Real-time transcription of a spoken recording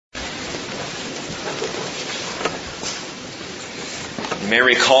You may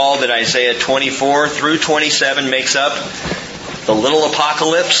recall that Isaiah 24 through 27 makes up the little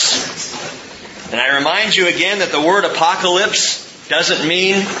apocalypse. And I remind you again that the word apocalypse doesn't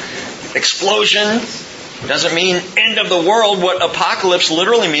mean explosion, doesn't mean end of the world. What apocalypse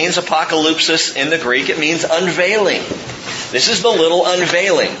literally means, apocalypsis in the Greek, it means unveiling. This is the little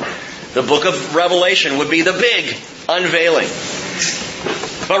unveiling. The book of Revelation would be the big unveiling.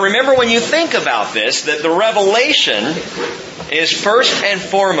 But remember, when you think about this, that the revelation is first and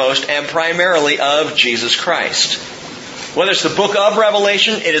foremost and primarily of Jesus Christ. Whether it's the book of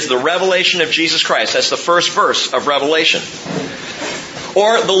Revelation, it is the revelation of Jesus Christ. That's the first verse of Revelation.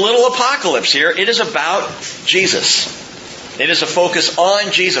 Or the little apocalypse here, it is about Jesus. It is a focus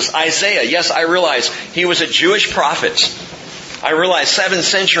on Jesus. Isaiah, yes, I realize he was a Jewish prophet. I realize 7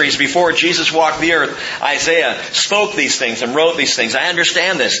 centuries before Jesus walked the earth, Isaiah spoke these things and wrote these things. I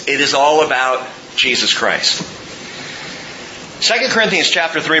understand this. It is all about Jesus Christ. 2 Corinthians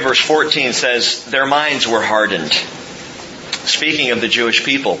chapter 3 verse 14 says, their minds were hardened. Speaking of the Jewish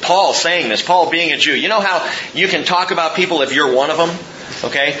people. Paul saying this, Paul being a Jew. You know how you can talk about people if you're one of them?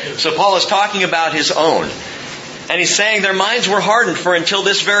 Okay? So Paul is talking about his own. And he's saying their minds were hardened, for until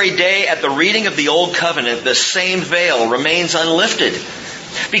this very day at the reading of the Old Covenant, the same veil remains unlifted,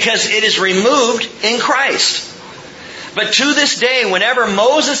 because it is removed in Christ. But to this day, whenever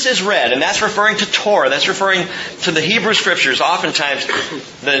Moses is read, and that's referring to Torah, that's referring to the Hebrew Scriptures. Oftentimes,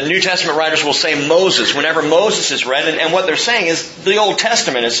 the New Testament writers will say Moses, whenever Moses is read. And what they're saying is the Old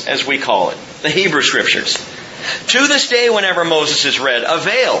Testament, as we call it, the Hebrew Scriptures. To this day, whenever Moses is read, a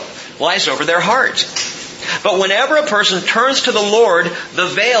veil lies over their heart. But whenever a person turns to the Lord, the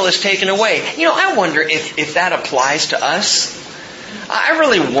veil is taken away. You know, I wonder if that applies to us. I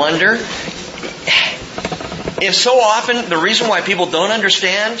really wonder if so often the reason why people don't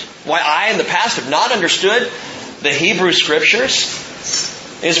understand, why I in the past have not understood the Hebrew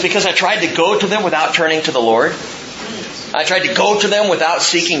Scriptures, is because I tried to go to them without turning to the Lord. I tried to go to them without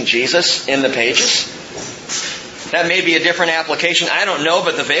seeking Jesus in the pages. That may be a different application. I don't know,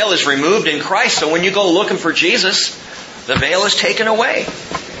 but the veil is removed in Christ. So when you go looking for Jesus, the veil is taken away.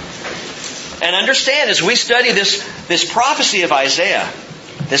 And understand, as we study this prophecy of Isaiah,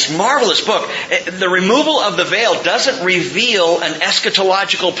 this marvelous book, the removal of the veil doesn't reveal an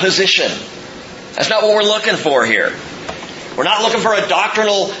eschatological position. That's not what we're looking for here. We're not looking for a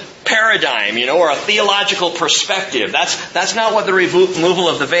doctrinal paradigm, or a theological perspective. That's not what the removal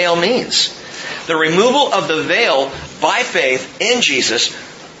of the veil means. The removal of the veil by faith in Jesus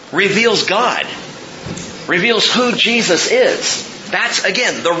reveals God. Reveals who Jesus is. That's,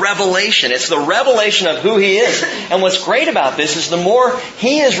 again, the revelation. It's the revelation of who He is. And what's great about this is the more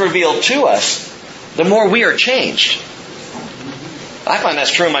He is revealed to us, the more we are changed. I find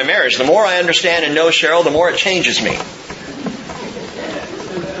that's true in my marriage. The more I understand and know Cheryl, the more it changes me.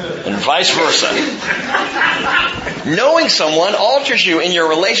 And vice versa. Knowing someone alters you in your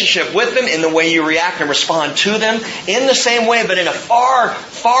relationship with them, in the way you react and respond to them, in the same way, but in a far,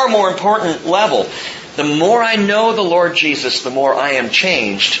 far more important level. The more I know the Lord Jesus, the more I am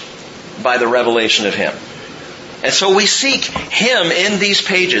changed by the revelation of Him. And so we seek Him in these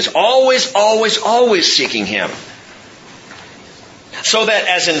pages. Always, always, always seeking Him. So that,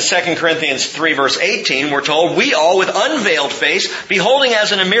 as in 2 Corinthians 3 verse 18, we're told, we all with unveiled face, beholding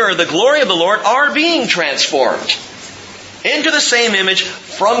as in a mirror the glory of the Lord, are being transformed into the same image,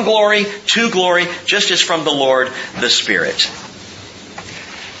 from glory to glory, just as from the Lord the Spirit.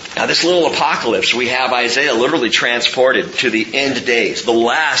 Now this little apocalypse, we have Isaiah literally transported to the end days, the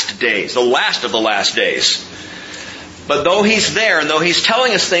last days, the last of the last days. But though he's there, and though he's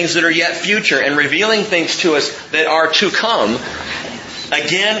telling us things that are yet future and revealing things to us that are to come,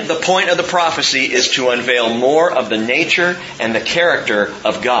 again, the point of the prophecy is to unveil more of the nature and the character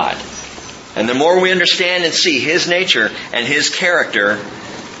of God. And the more we understand and see His nature and His character,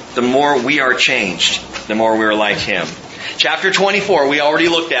 the more we are changed, the more we are like Him. Chapter 24 we already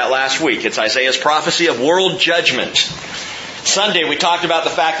looked at last week. It's Isaiah's prophecy of world judgment. Sunday we talked about the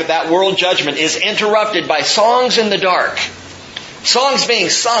fact that world judgment is interrupted by songs in the dark. Songs being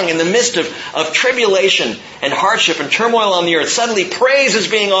sung in the midst of tribulation and hardship and turmoil on the earth. Suddenly praise is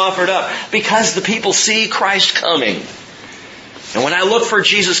being offered up because the people see Christ coming. And when I look for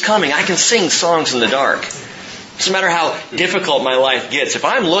Jesus coming, I can sing songs in the dark. It doesn't matter how difficult my life gets. If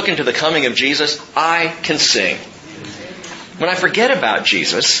I'm looking to the coming of Jesus, I can sing. When I forget about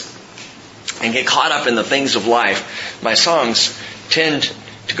Jesus and get caught up in the things of life, my songs tend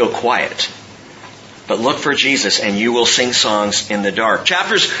to go quiet. But look for Jesus and you will sing songs in the dark.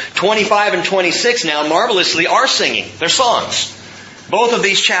 Chapters 25 and 26 now marvelously are singing. They're songs. Both of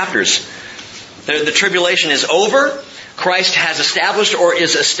these chapters. The tribulation is over. Christ has established or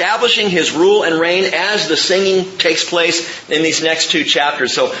is establishing His rule and reign as the singing takes place in these next 2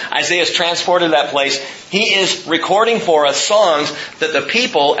 chapters. So Isaiah is transported to that place. He is recording for us songs that the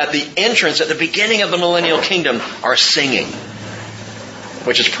people at the entrance, at the beginning of the millennial kingdom, are singing,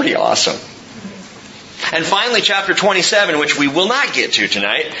 which is pretty awesome. And finally, chapter 27, which we will not get to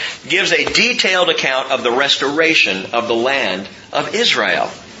tonight, gives a detailed account of the restoration of the land of Israel.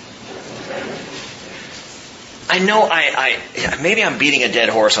 I know maybe I'm beating a dead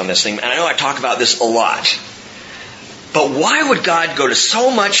horse on this thing, and I know I talk about this a lot. But why would God go to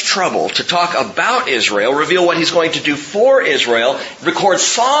so much trouble to talk about Israel, reveal what He's going to do for Israel, record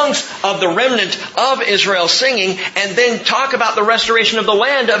songs of the remnant of Israel singing, and then talk about the restoration of the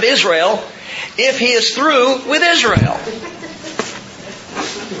land of Israel if He is through with Israel?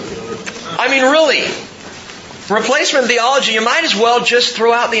 I mean, really, replacement theology, you might as well just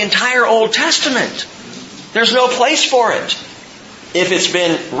throw out the entire Old Testament. There's no place for it. If it's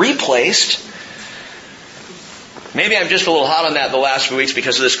been replaced, maybe I'm just a little hot on that the last few weeks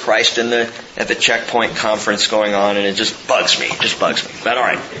because of this Christ at the Checkpoint conference going on, and it just bugs me. But all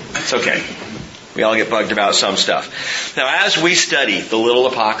right, it's okay. We all get bugged about some stuff. Now, as we study the little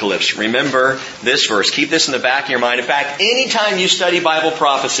apocalypse, remember this verse. Keep this in the back of your mind. In fact, anytime you study Bible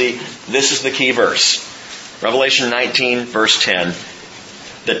prophecy, this is the key verse. Revelation 19, verse 10.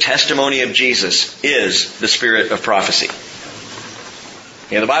 The testimony of Jesus is the spirit of prophecy.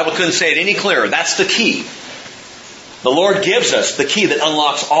 The Bible couldn't say it any clearer. That's the key. The Lord gives us the key that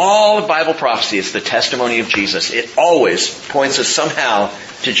unlocks all of Bible prophecy. It's the testimony of Jesus. It always points us somehow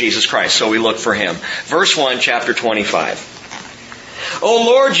to Jesus Christ. So we look for Him. Verse 1, chapter 25. O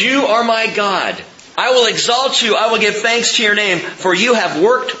Lord, You are my God. I will exalt You. I will give thanks to Your name, for You have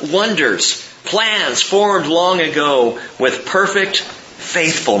worked wonders, plans formed long ago with perfect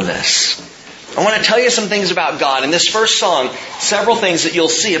faithfulness. I want to tell you some things about God. In this first song, several things that you'll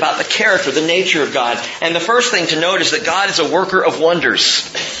see about the character, the nature of God. And the first thing to note is that God is a worker of wonders.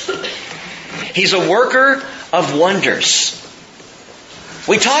 He's a worker of wonders.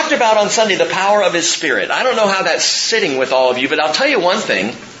 We talked about on Sunday the power of His Spirit. I don't know how that's sitting with all of you, but I'll tell you one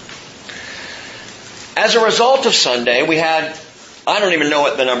thing. As a result of Sunday, we had, I don't even know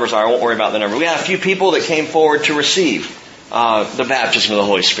what the numbers are, I won't worry about the number. We had a few people that came forward to receive the baptism of the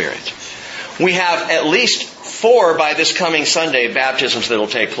Holy Spirit. We have at least 4 by this coming Sunday baptisms that will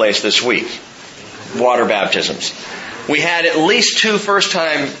take place this week. Water baptisms. We had at least 2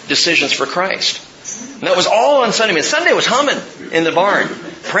 first-time decisions for Christ. And that was all on Sunday. I mean, Sunday was humming in the barn.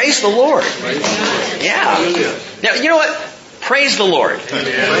 Praise the Lord. Yeah. Now, you know what? Praise the Lord.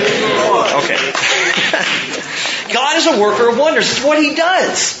 Okay. God is a worker of wonders. It's what He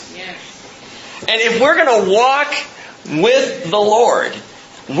does. And if we're going to walk with the Lord,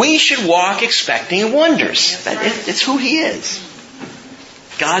 we should walk expecting wonders. It's who He is.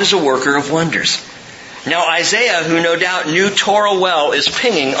 God is a worker of wonders. Now Isaiah, who no doubt knew Torah well, is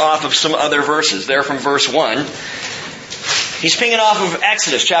pinging off of some other verses. They're from verse 1. He's pinging off of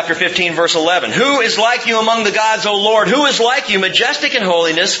Exodus chapter 15, verse 11. Who is like You among the gods, O Lord? Who is like You, majestic in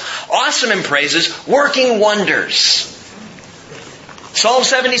holiness, awesome in praises, working wonders? Psalm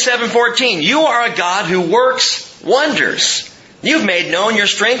 77:14. You are a God who works wonders. You've made known Your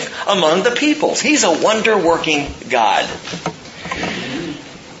strength among the peoples. He's a wonder-working God.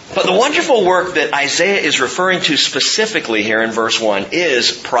 But the wonderful work that Isaiah is referring to specifically here in verse 1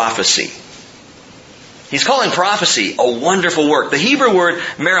 is prophecy. He's calling prophecy a wonderful work. The Hebrew word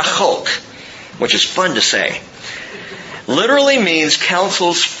merachok, which is fun to say, literally means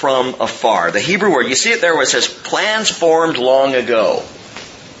counsels from afar. The Hebrew word, you see it there where it says plans formed long ago.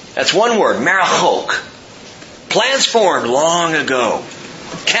 That's one word, merachok. Plans formed long ago.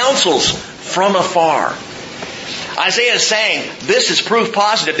 Counsels from afar. Isaiah is saying, this is proof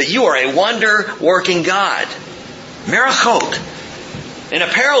positive that You are a wonder-working God. Merachok. In a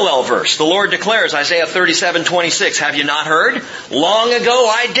parallel verse, the Lord declares, Isaiah 37:26, have you not heard? Long ago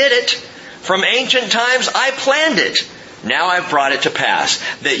I did it. From ancient times I planned it. Now I've brought it to pass,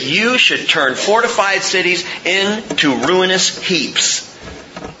 that you should turn fortified cities into ruinous heaps.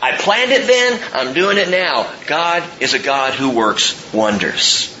 I planned it then, I'm doing it now. God is a God who works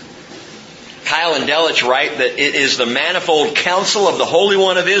wonders. Kyle and Delich write that it is the manifold counsel of the Holy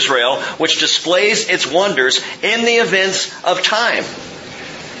One of Israel which displays its wonders in the events of time.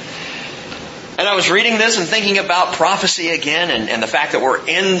 And I was reading this and thinking about prophecy again and the fact that we're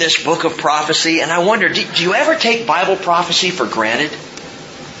in this book of prophecy. And I wonder, do you ever take Bible prophecy for granted?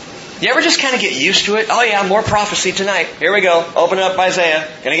 You ever just kind of get used to it? Oh yeah, more prophecy tonight. Here we go. Open up Isaiah.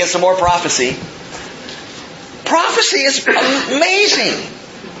 Gonna get some more prophecy. Prophecy is amazing.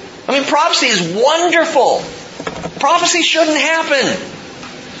 I mean, prophecy is wonderful. Prophecy shouldn't happen.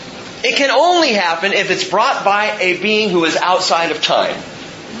 It can only happen if it's brought by a being who is outside of time.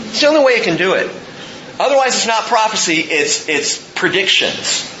 It's the only way it can do it. Otherwise, it's not prophecy, it's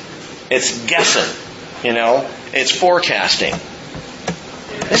predictions. It's guessing, It's forecasting.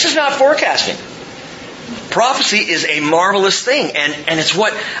 This is not forecasting. Prophecy is a marvelous thing, and it's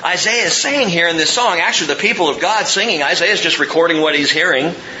what Isaiah is saying here in this song. Actually, the people of God singing, Isaiah is just recording what he's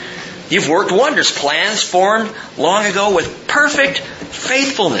hearing. You've worked wonders, plans formed long ago with perfect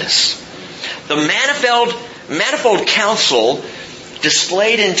faithfulness. The manifold counsel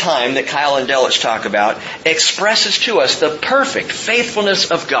displayed in time that Kyle and Delich talk about expresses to us the perfect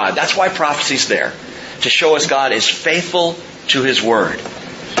faithfulness of God. That's why prophecy's there, to show us God is faithful to His Word.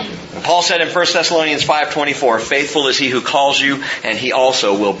 Paul said in 1 Thessalonians 5:24, faithful is He who calls you, and He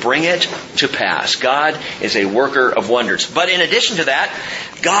also will bring it to pass. God is a worker of wonders. But in addition to that,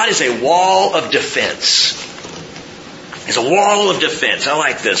 God is a wall of defense. He's a wall of defense. I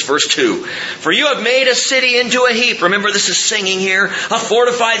like this. Verse 2. For you have made a city into a heap. Remember, this is singing here. A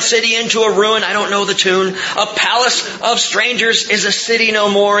fortified city into a ruin. I don't know the tune. A palace of strangers is a city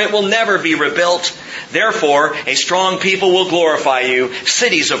no more. It will never be rebuilt. Therefore, a strong people will glorify you.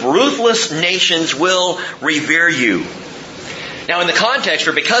 Cities of ruthless nations will revere you. Now in the context,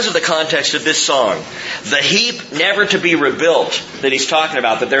 or because of the context of this song, the heap never to be rebuilt that he's talking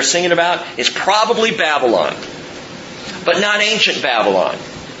about, that they're singing about, is probably Babylon. But not ancient Babylon.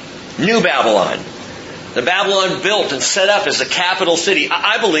 New Babylon. The Babylon built and set up as the capital city,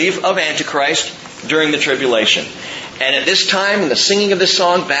 I believe, of Antichrist during the tribulation. And at this time, in the singing of this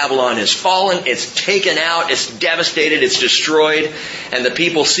song, Babylon has fallen, it's taken out, it's devastated, it's destroyed, and the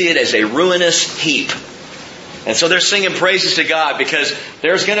people see it as a ruinous heap. And so they're singing praises to God because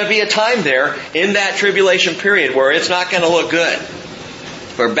there's going to be a time there in that tribulation period where it's not going to look good.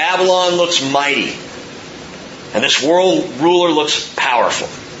 Where Babylon looks mighty. And this world ruler looks powerful.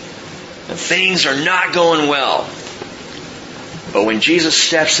 And things are not going well. But when Jesus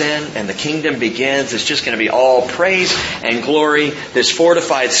steps in and the kingdom begins, it's just going to be all praise and glory. This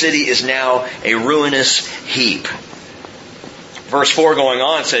fortified city is now a ruinous heap. Verse 4 going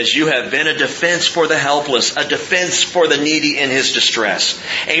on says, you have been a defense for the helpless, a defense for the needy in his distress,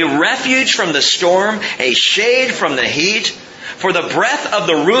 a refuge from the storm, a shade from the heat. For the breath of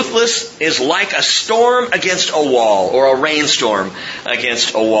the ruthless is like a storm against a wall, or a rainstorm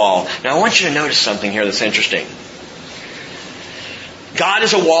against a wall. Now I want you to notice something here that's interesting. God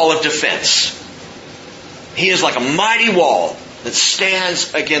is a wall of defense. He is like a mighty wall that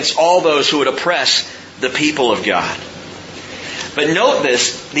stands against all those who would oppress the people of God. But note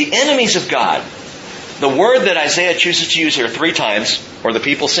this, the enemies of God, the word that Isaiah chooses to use here 3 times, or the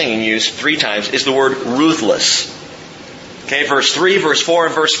people singing use 3 times, is the word ruthless. Okay, verse 3, verse 4,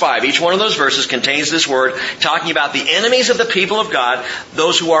 and verse 5. Each one of those verses contains this word talking about the enemies of the people of God,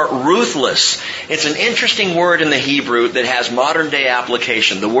 those who are ruthless. It's an interesting word in the Hebrew that has modern day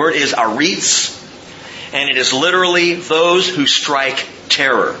application. The word is aritz, and it is literally those who strike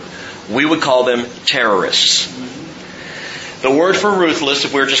terror. We would call them terrorists. The word for ruthless,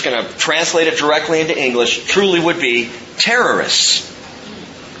 if we're just going to translate it directly into English, truly would be terrorists.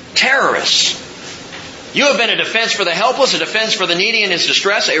 Terrorists. You have been a defense for the helpless, a defense for the needy in his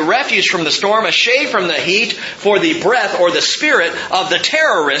distress, a refuge from the storm, a shade from the heat, for the breath or the spirit of the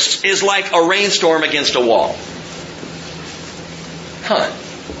terrorists is like a rainstorm against a wall.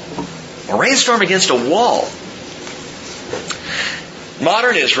 A rainstorm against a wall.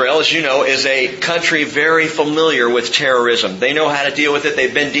 Modern Israel, as you know, is a country very familiar with terrorism. They know how to deal with it.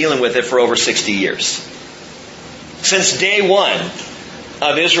 They've been dealing with it for over 60 years. Since day one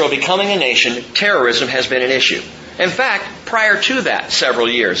of Israel becoming a nation, terrorism has been an issue. In fact, prior to that several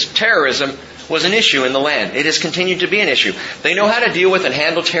years, terrorism was an issue in the land. It has continued to be an issue. They know how to deal with and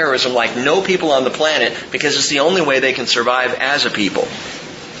handle terrorism like no people on the planet because it's the only way they can survive as a people.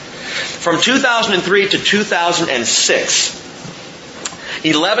 From 2003 to 2006,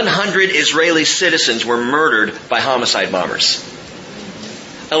 1,100 Israeli citizens were murdered by homicide bombers.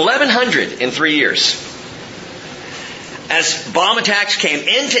 1,100 in 3 years. As bomb attacks came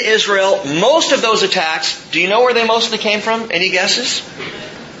into Israel, most of those attacks, do you know where they mostly came from? Any guesses?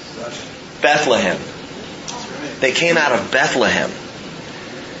 Bethlehem. They came out of Bethlehem.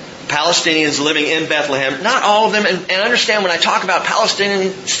 Palestinians living in Bethlehem, not all of them, and understand when I talk about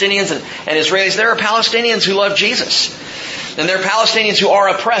Palestinians and Israelis, there are Palestinians who love Jesus. And there are Palestinians who are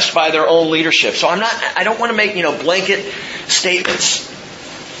oppressed by their own leadership. So I don't want to make, blanket statements.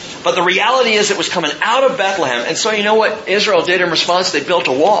 But the reality is it was coming out of Bethlehem. And so you know what Israel did in response? They built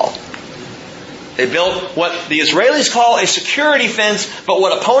a wall. They built what the Israelis call a security fence, but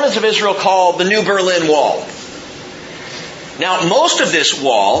what opponents of Israel call the New Berlin Wall. Now, most of this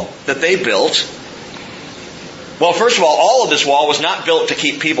wall that they built, well, first of all of this wall was not built to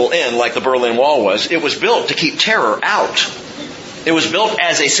keep people in like the Berlin Wall was. It was built to keep terror out. It was built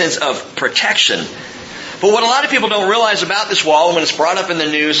as a sense of protection. But what a lot of people don't realize about this wall, when it's brought up in the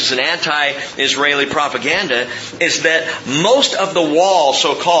news as an anti-Israeli propaganda, is that most of the wall,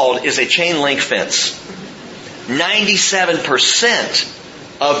 so-called, is a chain link fence.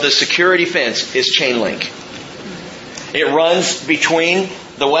 97% of the security fence is chain link. It runs between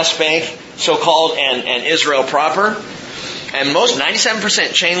the West Bank, so-called, and Israel proper. And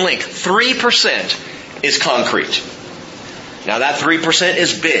 97% chain link. 3% is concrete. Now that 3%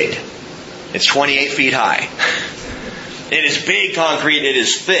 is big. It's 28 feet high. It is big concrete. It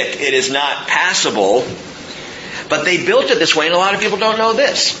is thick. It is not passable. But they built it this way, and a lot of people don't know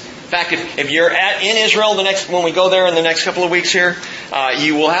this. In fact, if you're in Israel when we go there in the next couple of weeks here,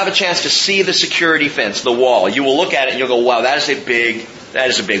 you will have a chance to see the security fence, the wall. You will look at it and you'll go, wow, that is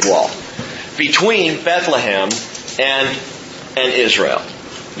a big wall. Between Bethlehem and Israel,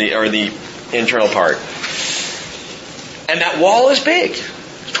 the internal part. And that wall is big.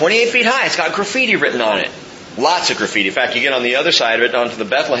 28 feet high. It's got graffiti written on it. Lots of graffiti. In fact, you get on the other side of it, onto the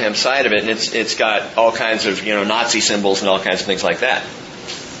Bethlehem side of it, and it's got all kinds of, Nazi symbols and all kinds of things like that.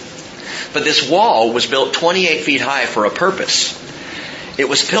 But this wall was built 28 feet high for a purpose. It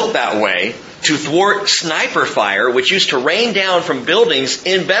was built that way to thwart sniper fire, which used to rain down from buildings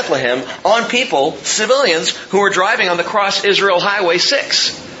in Bethlehem on people, civilians, who were driving on the Cross Israel Highway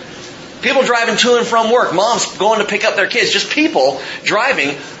 6. People driving to and from work, moms going to pick up their kids, just people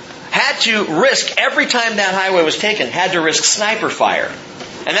driving, had to risk, every time that highway was taken, had to risk sniper fire.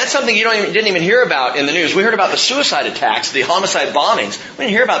 And that's something you didn't even hear about in the news. We heard about the suicide attacks, the homicide bombings. We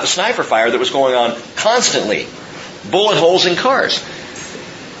didn't hear about the sniper fire that was going on constantly. Bullet holes in cars.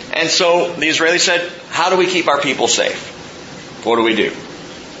 And so the Israelis said, how do we keep our people safe? What do we do?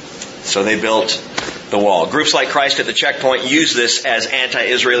 So they built the wall. Groups like Christ at the Checkpoint use this as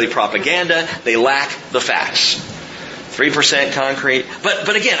anti-Israeli propaganda. They lack the facts. 3% concrete.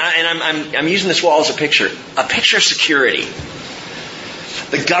 But again, I'm using this wall as a picture of security.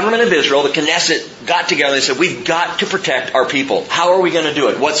 The government of Israel, the Knesset, got together and they said, we've got to protect our people. How are we going to do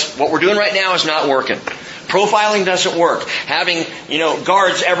it? What we're doing right now is not working. Profiling doesn't work. Having,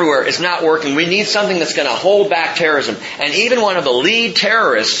 guards everywhere is not working. We need something that's going to hold back terrorism. And even one of the lead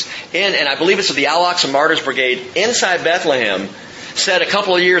terrorists and I believe it's the Al-Aqsa Martyrs Brigade inside Bethlehem, said a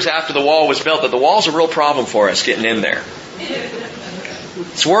couple of years after the wall was built that the wall's a real problem for us getting in there.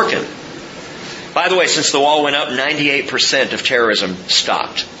 It's working. By the way, since the wall went up, 98% of terrorism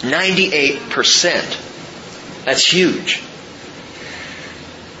stopped. 98%. That's huge.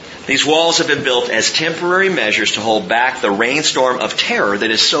 These walls have been built as temporary measures to hold back the rainstorm of terror that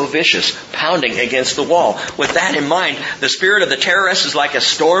is so vicious, pounding against the wall. With that in mind, the spirit of the terrorist is like a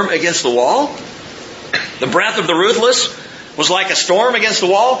storm against the wall. The breath of the ruthless was like a storm against the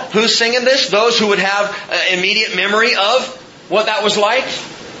wall. Who's singing this? Those who would have immediate memory of what that was like?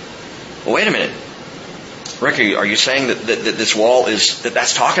 Well, wait a minute. Rick, are you saying that this wall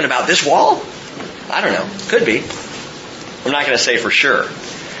that's talking about this wall? I don't know. Could be. I'm not going to say for sure.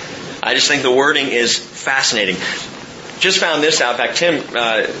 I just think the wording is fascinating. Just found this out. In fact, Tim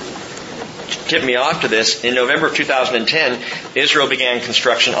tipped me off to this. In November of 2010, Israel began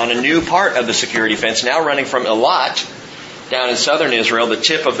construction on a new part of the security fence, now running from Eilat, down in southern Israel, the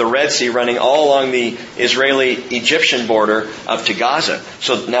tip of the Red Sea, running all along the Israeli-Egyptian border up to Gaza.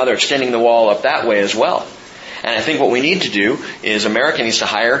 So now they're extending the wall up that way as well. And I think what we need to do is America needs to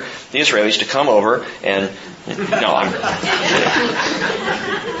hire the Israelis to come over and... No, I'm...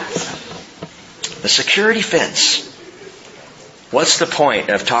 The security fence. What's the point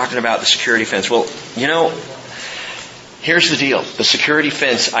of talking about the security fence? Well, here's the deal. The security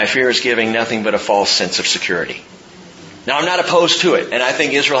fence, I fear, is giving nothing but a false sense of security. Now, I'm not opposed to it, and I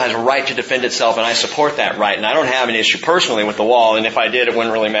think Israel has a right to defend itself, and I support that right. And I don't have an issue personally with the wall, and if I did, it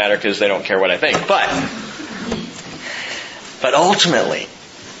wouldn't really matter because they don't care what I think. But ultimately,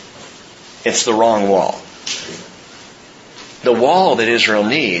 it's the wrong wall. The wall that Israel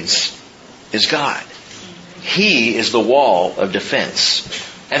needs is God. He is the wall of defense.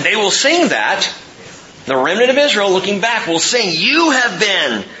 And they will sing that. The remnant of Israel, looking back, will sing, you have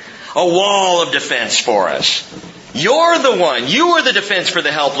been a wall of defense for us. You're the one. You are the defense for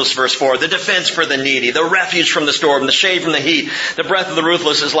the helpless, verse 4. The defense for the needy. The refuge from the storm. The shade from the heat. The breath of the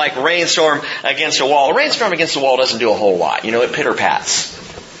ruthless is like rainstorm against a wall. A rainstorm against a wall doesn't do a whole lot. It pitter-pats.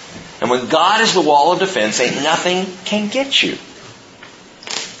 And when God is the wall of defense, ain't nothing can get you.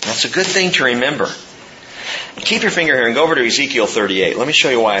 That's a good thing to remember. Keep your finger here and go over to Ezekiel 38. Let me show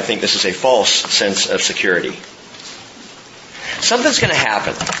you why I think this is a false sense of security. Something's going to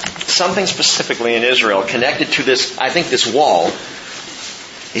happen. Something specifically in Israel connected to this, I think, this wall.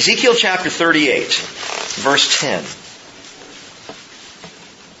 Ezekiel chapter 38, verse 10.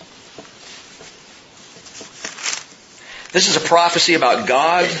 This is a prophecy about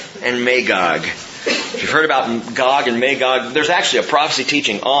Gog and Magog. If you've heard about Gog and Magog, there's actually a prophecy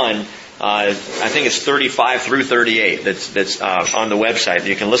teaching on, I think it's 35 through 38 that's on the website that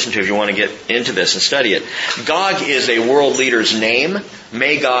you can listen to if you want to get into this and study it. Gog is a world leader's name.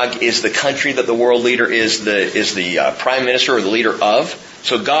 Magog is the country that the world leader is the prime minister or the leader of.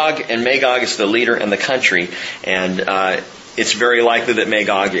 So Gog and Magog is the leader and the country, and it's very likely that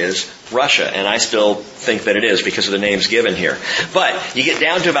Magog is Russia, and I still think that it is because of the names given here. But you get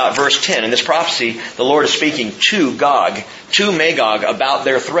down to about verse 10. In this prophecy, the Lord is speaking to Gog, to Magog, about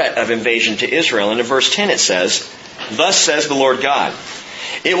their threat of invasion to Israel. And in verse 10 it says, "Thus says the Lord God,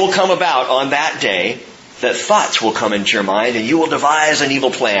 it will come about on that day that thoughts will come into your mind, and you will devise an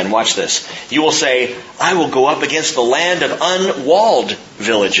evil plan." Watch this. You will say, "I will go up against the land of unwalled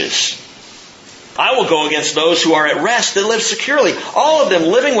villages. I will go against those who are at rest that live securely, all of them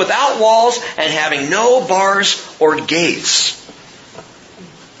living without walls and having no bars or gates."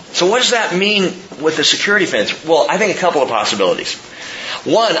 So what does that mean with the security fence? Well, I think a couple of possibilities.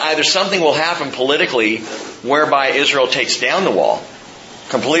 One, either something will happen politically whereby Israel takes down the wall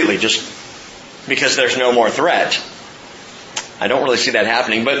completely just because there's no more threat. I don't really see that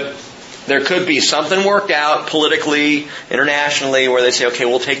happening, but there could be something worked out politically, internationally, where they say, okay,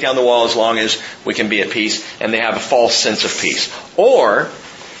 we'll take down the wall as long as we can be at peace, and they have a false sense of peace. Or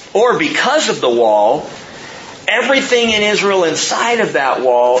because of the wall, everything in Israel inside of that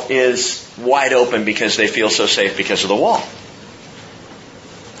wall is wide open because they feel so safe because of the wall.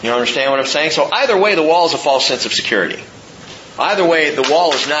 You understand what I'm saying? So either way, the wall is a false sense of security. Either way, the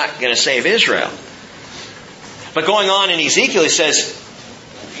wall is not going to save Israel. But going on in Ezekiel, he says,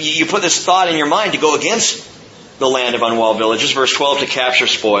 you put this thought in your mind to go against the land of unwalled villages. Verse 12, to capture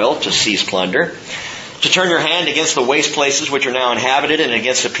spoil, to seize plunder. To turn your hand against the waste places which are now inhabited, and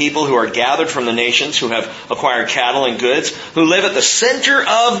against the people who are gathered from the nations, who have acquired cattle and goods, who live at the center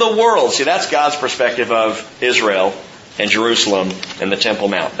of the world. See, that's God's perspective of Israel and Jerusalem and the Temple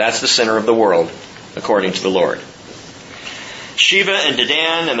Mount. That's the center of the world, according to the Lord. Sheba and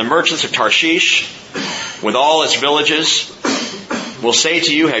Dedan and the merchants of Tarshish, with all its villages, will say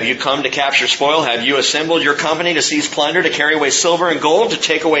to you, have you come to capture spoil? Have you assembled your company to seize plunder, to carry away silver and gold, to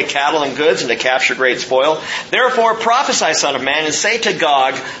take away cattle and goods, and to capture great spoil? Therefore prophesy, Son of Man, and say to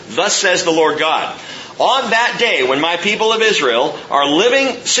Gog, thus says the Lord God, on that day when my people of Israel are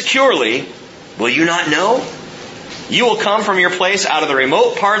living securely, will you not know? You will come from your place out of the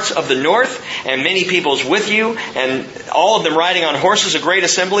remote parts of the north, and many peoples with you, and all of them riding on horses, a great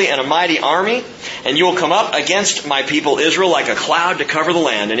assembly and a mighty army. And you will come up against my people Israel like a cloud to cover the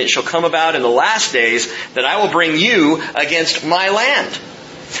land. And it shall come about in the last days that I will bring you against my land,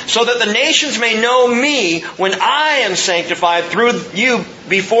 so that the nations may know me when I am sanctified through you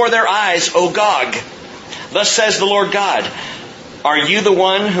before their eyes, O Gog. Thus says the Lord God, are you the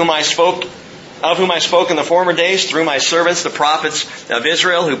one of whom I spoke in the former days through my servants, the prophets of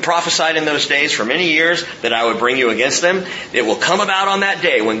Israel, who prophesied in those days for many years that I would bring you against them? It will come about on that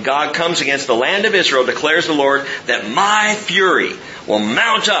day when God comes against the land of Israel, declares the Lord, that my fury will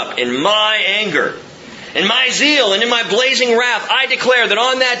mount up in my anger. In my zeal and in my blazing wrath, I declare that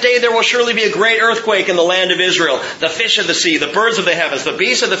on that day there will surely be a great earthquake in the land of Israel. The fish of the sea, the birds of the heavens, the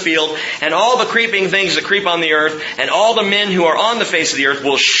beasts of the field, and all the creeping things that creep on the earth, and all the men who are on the face of the earth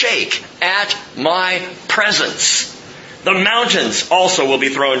will shake at my presence. The mountains also will be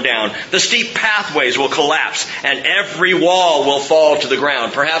thrown down. The steep pathways will collapse, and every wall will fall to the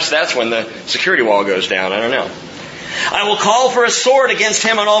ground. Perhaps that's when the security wall goes down. I don't know. I will call for a sword against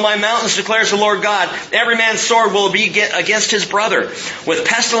him on all my mountains, declares the Lord God. Every man's sword will be against his brother. With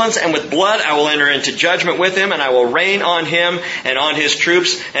pestilence and with blood I will enter into judgment with him, and I will rain on him and on his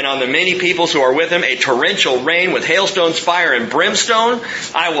troops and on the many peoples who are with him, a torrential rain with hailstones, fire, and brimstone.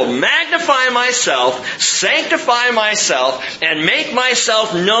 I will magnify myself, sanctify myself, and make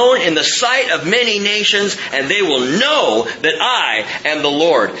myself known in the sight of many nations, and they will know that I am the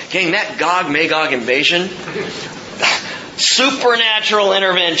Lord. Gang, that Gog-Magog invasion, supernatural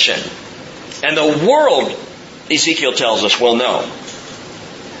intervention. And the world, Ezekiel tells us, will know.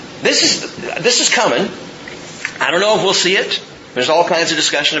 This is coming. I don't know if we'll see it. There's all kinds of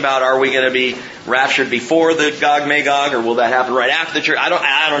discussion about, are we going to be raptured before the Gog-Magog, or will that happen right after the church? I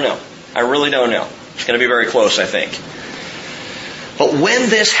don't know. I really don't know. It's going to be very close, I think. But when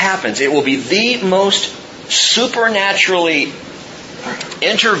this happens, it will be the most supernaturally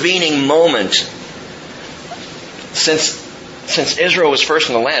intervening moment since Israel was first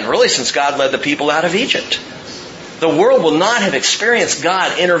in the land, really since God led the people out of Egypt. The world will not have experienced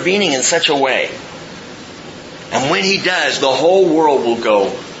God intervening in such a way. And when He does, the whole world will go,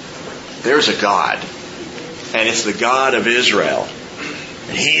 there's a God. And it's the God of Israel.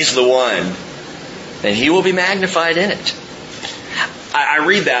 And He's the one. And He will be magnified in it. I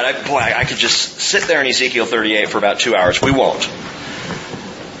read that. I could just sit there in Ezekiel 38 for about 2 hours. We won't.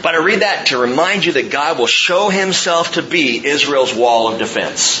 But I read that to remind you that God will show Himself to be Israel's wall of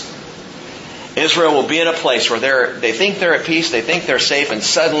defense. Israel will be in a place where they think they're at peace, they think they're safe, and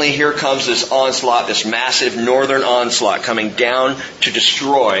suddenly here comes this onslaught, this massive northern onslaught coming down to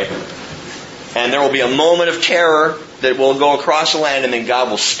destroy. And there will be a moment of terror that will go across the land, and then God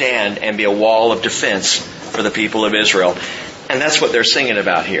will stand and be a wall of defense for the people of Israel. And that's what they're singing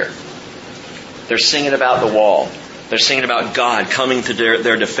about here. They're singing about the wall. They're singing about God coming to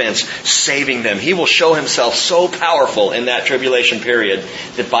their defense, saving them. He will show Himself so powerful in that tribulation period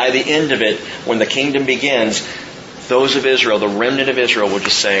that by the end of it, when the kingdom begins, those of Israel, the remnant of Israel, will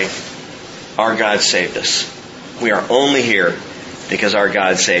just say, our God saved us. We are only here because our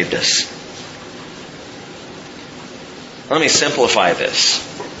God saved us. Let me simplify this.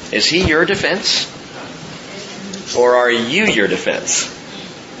 Is He your defense? Or are you your defense?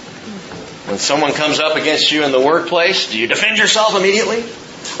 When someone comes up against you in the workplace, do you defend yourself immediately?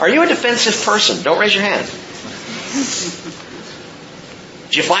 Are you a defensive person? Don't raise your hand.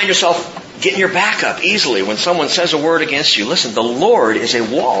 Do you find yourself getting your back up easily when someone says a word against you? Listen, the Lord is a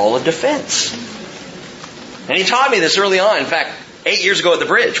wall of defense. And He taught me this early on. In fact, 8 years ago at the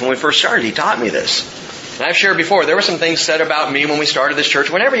bridge, when we first started, He taught me this. And I've shared before, there were some things said about me when we started this church.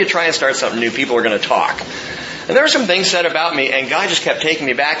 Whenever you try and start something new, people are going to talk. And there were some things said about me, and God just kept taking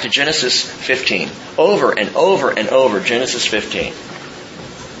me back to Genesis 15. Over and over and over, Genesis 15.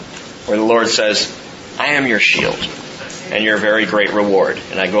 Where the Lord says, I am your shield, and your very great reward.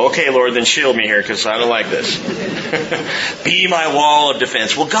 And I go, okay, Lord, then shield me here, because I don't like this. Be my wall of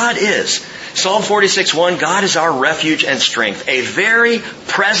defense. Well, God is. Psalm 46:1, God is our refuge and strength, a very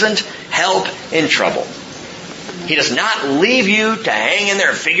present help in trouble. He does not leave you to hang in there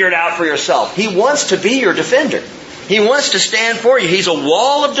and figure it out for yourself. He wants to be your defender. He wants to stand for you. He's a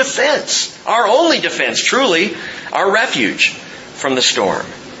wall of defense. Our only defense, truly, our refuge from the storm.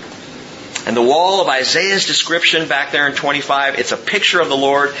 And the wall of Isaiah's description back there in 25, it's a picture of the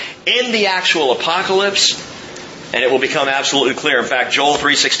Lord in the actual apocalypse. And it will become absolutely clear. In fact, Joel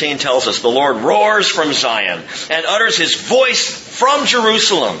 3:16 tells us, the Lord roars from Zion and utters His voice from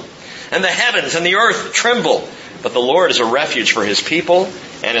Jerusalem. And the heavens and the earth tremble. But the Lord is a refuge for His people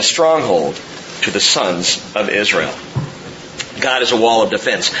and a stronghold to the sons of Israel. God is a wall of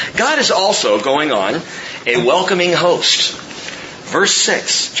defense. God is also, going on, a welcoming host. Verse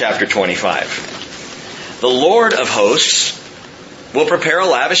 6, chapter 25. The Lord of hosts will prepare a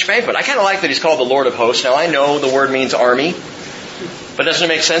lavish banquet. I kind of like that He's called the Lord of hosts. Now I know the word means army, but doesn't it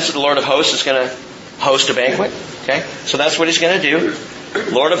make sense that the Lord of hosts is going to host a banquet? Okay, so that's what He's going to do.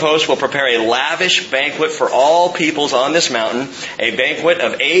 Lord of hosts will prepare a lavish banquet for all peoples on this mountain, a banquet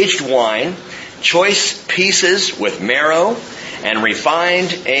of aged wine, choice pieces with marrow, and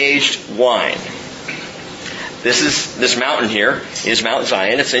refined aged wine. This mountain here is Mount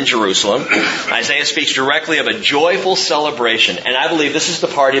Zion. It's in Jerusalem. Isaiah speaks directly of a joyful celebration, and I believe this is the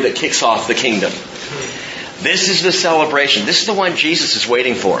party that kicks off the kingdom. This is the celebration. This is the one Jesus is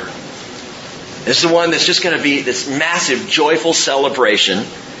waiting for. This is the one that's just going to be this massive, joyful celebration.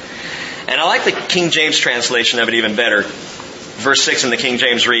 And I like the King James translation of it even better. Verse 6 in the King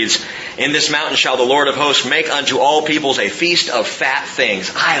James reads, in this mountain shall the Lord of hosts make unto all peoples a feast of fat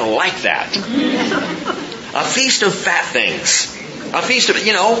things. I like that. A feast of fat things. A feast of,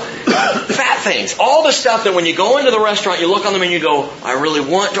 fat things. All the stuff that when you go into the restaurant, you look on the menu and you go,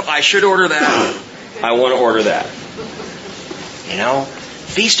 I should order that. I want to order that.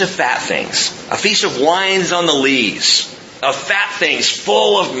 Feast of fat things. A feast of wines on the lees. Of fat things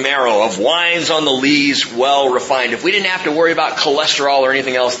full of marrow. Of wines on the lees well refined. If we didn't have to worry about cholesterol or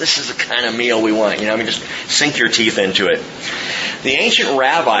anything else, this is the kind of meal we want. Just sink your teeth into it. The ancient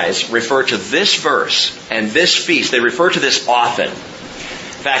rabbis refer to this verse and this feast, they refer to this often. In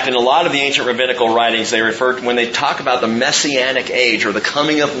fact, in a lot of the ancient rabbinical writings, when they talk about the Messianic age or the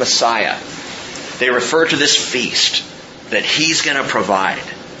coming of Messiah, they refer to this feast that He's going to provide.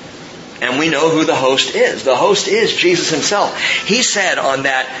 And we know who the host is. The host is Jesus Himself. He said on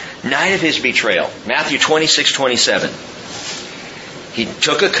that night of His betrayal, Matthew 26:27, He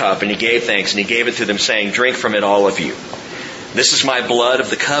took a cup and He gave thanks and He gave it to them saying, drink from it all of you. This is my blood of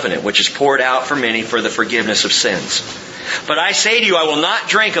the covenant, which is poured out for many for the forgiveness of sins. But I say to you, I will not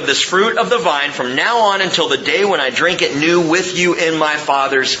drink of this fruit of the vine from now on until the day when I drink it new with you in my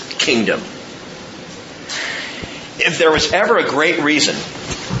Father's kingdom. If there was ever a great reason,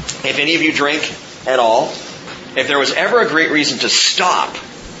 if any of you drink at all, if there was ever a great reason to stop,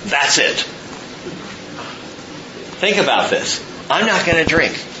 that's it. Think about this. I'm not going to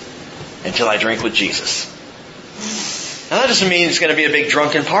drink until I drink with Jesus. Now that doesn't mean it's going to be a big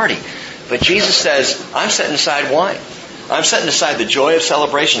drunken party. But Jesus says, I'm setting aside wine. I'm setting aside the joy of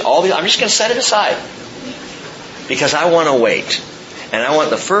celebration. I'm just going to set it aside. Because I want to wait. And I want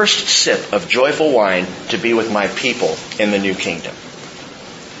the first sip of joyful wine to be with my people in the new kingdom.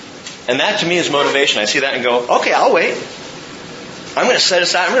 And that to me is motivation. I see that and go, okay, I'll wait. I'm going to set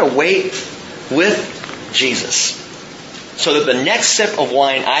aside, I'm going to wait with Jesus. So that the next sip of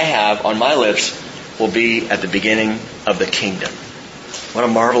wine I have on my lips will be at the beginning of the kingdom. What a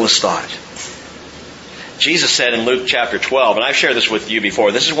marvelous thought. Jesus said in Luke chapter 12, and I've shared this with you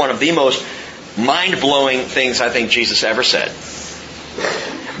before, this is one of the most mind-blowing things I think Jesus ever said.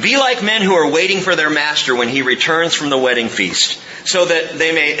 Be like men who are waiting for their master when he returns from the wedding feast, so that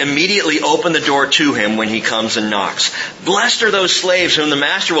they may immediately open the door to him when he comes and knocks. Blessed are those slaves whom the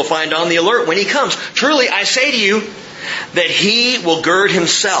master will find on the alert when he comes. Truly, I say to you that he will gird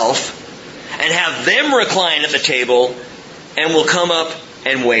himself and have them recline at the table and will come up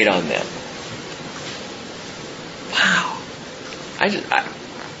and wait on them. Wow.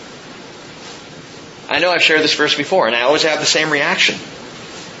 I know I've shared this verse before, and I always have the same reaction.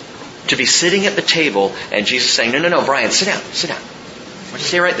 To be sitting at the table and Jesus saying, no, Brian, sit down. Why don't you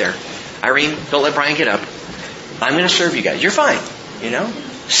stay right there? Irene, don't let Brian get up. I'm going to serve you guys. You're fine.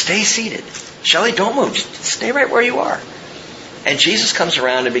 Stay seated. Shelley, don't move. Just stay right where you are. And Jesus comes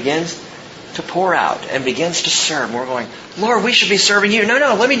around and begins to pour out and begins to serve. And we're going, Lord, we should be serving you.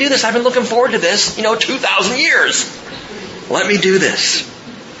 No, let me do this. I've been looking forward to this, 2,000 years. Let me do this.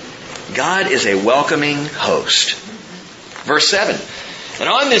 God is a welcoming host. Verse 7. And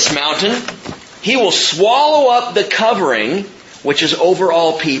on this mountain, he will swallow up the covering which is over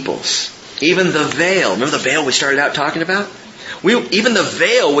all peoples. Even the veil. Remember the veil we started out talking about? Even the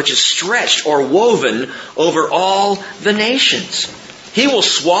veil which is stretched or woven over all the nations. He will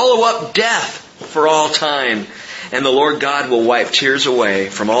swallow up death for all time. And the Lord God will wipe tears away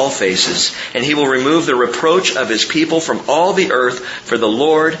from all faces. And He will remove the reproach of His people from all the earth. For the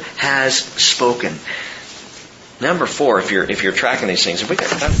Lord has spoken. Number 4, if you're tracking these things. Have we got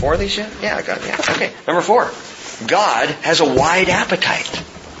 4 of these yet? Yeah, I got it. Yeah. Okay. Number 4. God has a wide appetite.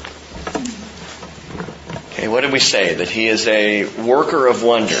 Okay, what did we say? That He is a worker of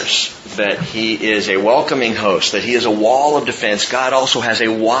wonders. That He is a welcoming host. That He is a wall of defense. God also has a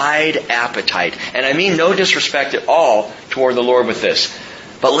wide appetite. And I mean no disrespect at all toward the Lord with this.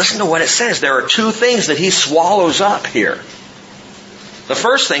 But listen to what it says. There are 2 things that He swallows up here. The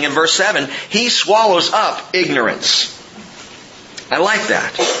first thing in verse 7, He swallows up ignorance. I like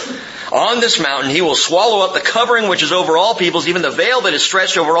that. On this mountain He will swallow up the covering which is over all peoples, even the veil that is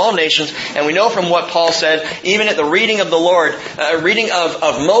stretched over all nations. And we know from what Paul said, even at the reading of the Lord, reading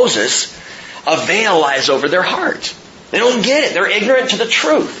of Moses, a veil lies over their heart. They don't get it. They're ignorant to the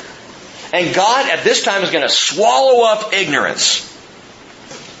truth. And God at this time is going to swallow up ignorance.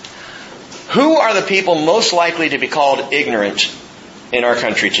 Who are the people most likely to be called ignorant in our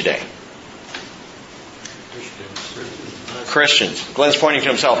country today? Christians. Glenn's pointing to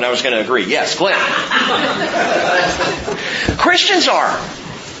himself and I was going to agree. Yes, Glenn. Christians are.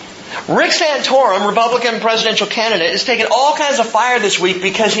 Rick Santorum, Republican presidential candidate, is taking all kinds of fire this week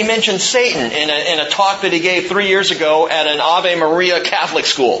because he mentioned Satan in a talk that he gave 3 years ago at an Ave Maria Catholic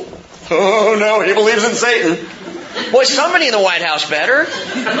school. Oh no, he believes in Satan. Boy, somebody in the White House better.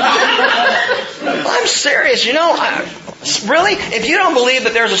 I'm serious. Really? If you don't believe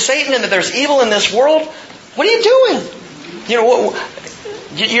that there's a Satan and that there's evil in this world, what are you doing?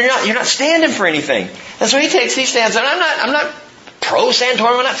 You're not standing for anything. And so he stands, and I'm not pro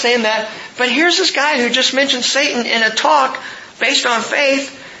Santorum, I'm not saying that. But here's this guy who just mentioned Satan in a talk based on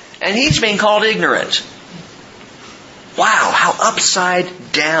faith, and he's being called ignorant. Wow, how upside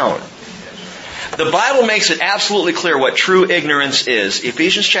down. The Bible makes it absolutely clear what true ignorance is.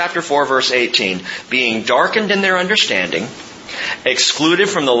 Ephesians chapter 4, verse 18. Being darkened in their understanding, excluded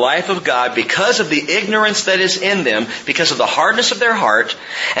from the life of God because of the ignorance that is in them, because of the hardness of their heart,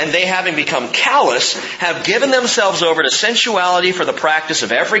 and they having become callous, have given themselves over to sensuality for the practice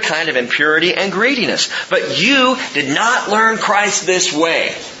of every kind of impurity and greediness. But you did not learn Christ this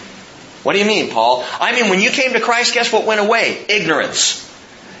way. What do you mean, Paul? I mean, when you came to Christ, guess what went away? Ignorance.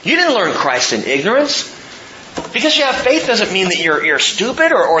 You didn't learn Christ in ignorance. Because you have faith doesn't mean that you're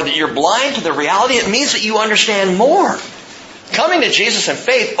stupid or that you're blind to the reality. It means that you understand more. Coming to Jesus in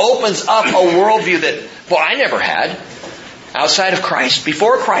faith opens up a worldview that, I never had. Outside of Christ,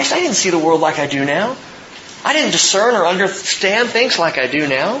 before Christ, I didn't see the world like I do now. I didn't discern or understand things like I do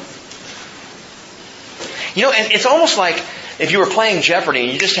now. And it's almost like if you were playing Jeopardy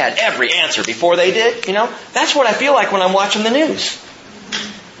and you just had every answer before they did, that's what I feel like when I'm watching the news.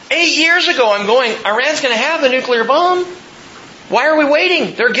 8 years ago, I'm going, Iran's going to have the nuclear bomb. Why are we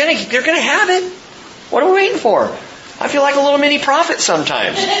waiting? They're going to have it. What are we waiting for? I feel like a little mini prophet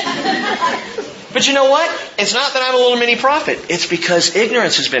sometimes. But you know what? It's not that I'm a little mini prophet. It's because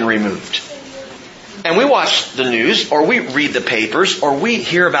ignorance has been removed. And we watch the news, or we read the papers, or we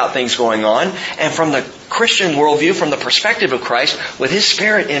hear about things going on, and from the Christian worldview, from the perspective of Christ, with His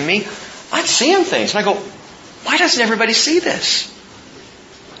Spirit in me, I'm seeing things. And I go, why doesn't everybody see this?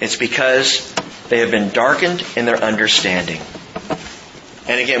 It's because they have been darkened in their understanding.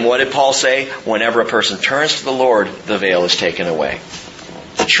 And again, what did Paul say? Whenever a person turns to the Lord, the veil is taken away.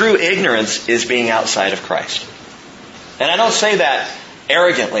 The true ignorance is being outside of Christ. And I don't say that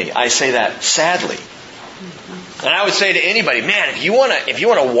arrogantly. I say that sadly. And I would say to anybody, man, if you want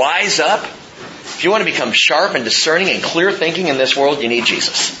to wise up, if you want to become sharp and discerning and clear thinking in this world, you need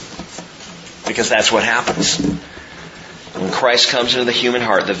Jesus. Because that's what happens. When Christ comes into the human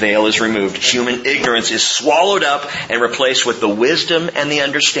heart, the veil is removed. Human ignorance is swallowed up and replaced with the wisdom and the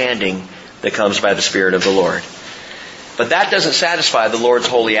understanding that comes by the Spirit of the Lord. But that doesn't satisfy the Lord's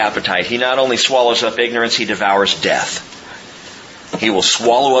holy appetite. He not only swallows up ignorance, He devours death. He will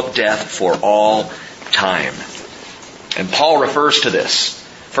swallow up death for all time. And Paul refers to this.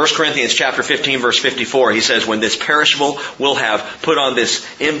 1 Corinthians chapter 15, verse 54, he says, when this perishable will have put on this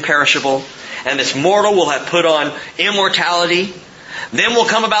imperishable, and this mortal will have put on immortality, then will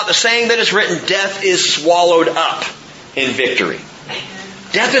come about the saying that is written, death is swallowed up in victory.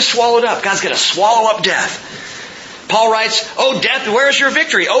 Death is swallowed up. God's going to swallow up death. Paul writes, oh death, where is your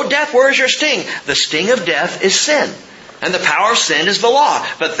victory? Oh death, where is your sting? The sting of death is sin. And the power of sin is the law.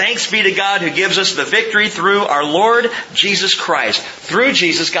 But thanks be to God who gives us the victory through our Lord Jesus Christ. Through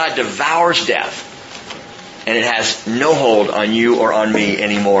Jesus, God devours death. And it has no hold on you or on me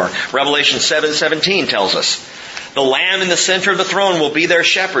anymore. Revelation 7:17 tells us, the Lamb in the center of the throne will be their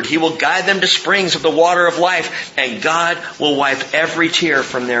shepherd. He will guide them to springs of the water of life. And God will wipe every tear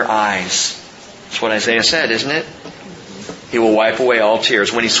from their eyes. That's what Isaiah said, isn't it? He will wipe away all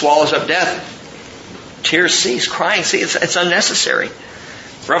tears. When He swallows up death, tears cease, crying cease. It's unnecessary.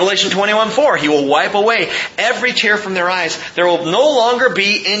 Revelation 21:4, He will wipe away every tear from their eyes. There will no longer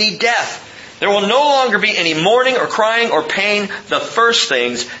be any death. There will no longer be any mourning or crying or pain. The first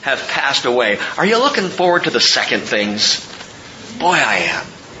things have passed away. Are you looking forward to the second things? Boy, I am.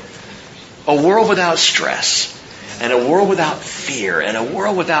 A world without stress, and a world without fear, and a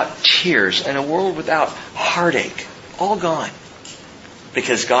world without tears, and a world without heartache. All gone.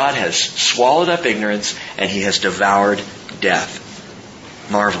 Because God has swallowed up ignorance and He has devoured death.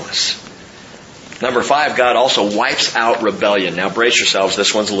 Marvelous. Number 5, God also wipes out rebellion. Now brace yourselves,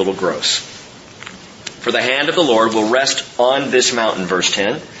 this one's a little gross. For the hand of the Lord will rest on this mountain, verse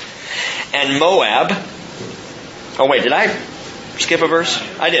 10. And Moab... Oh wait, did I skip a verse?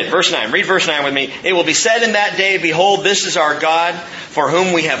 I did. Verse 9. Read verse 9 with me. It will be said in that day, behold, this is our God, for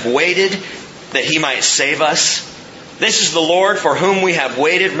whom we have waited, that He might save us. This is the Lord for whom we have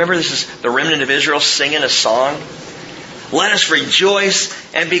waited. Remember, this is the remnant of Israel singing a song. Let us rejoice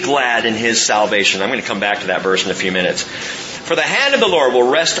and be glad in His salvation. I'm going to come back to that verse in a few minutes. For the hand of the Lord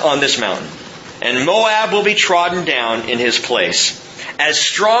will rest on this mountain, and Moab will be trodden down in his place, as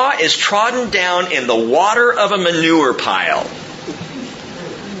straw is trodden down in the water of a manure pile.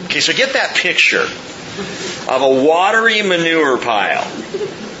 Okay, so get that picture of a watery manure pile.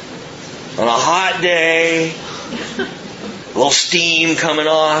 On a hot day, a little steam coming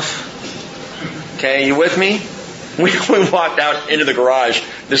off. Okay, you with me? We walked out into the garage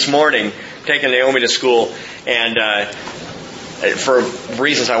this morning, taking Naomi to school, and for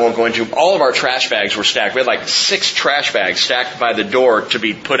reasons I won't go into, all of our trash bags were stacked. We had like 6 trash bags stacked by the door to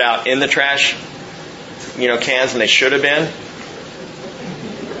be put out in the trash, cans, and they should have been.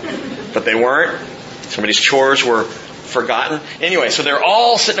 But they weren't. Somebody's chores were forgotten. Anyway, so they're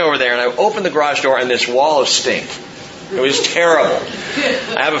all sitting over there, and I opened the garage door, and this wall of stink. It was terrible.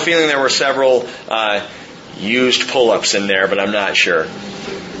 I have a feeling there were several used pull-ups in there, but I'm not sure.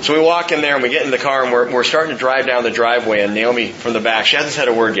 So we walk in there and we get in the car and we're starting to drive down the driveway, and Naomi from the back, she hasn't said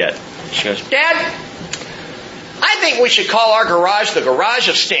a word yet. She goes, Dad, I think we should call our garage the Garage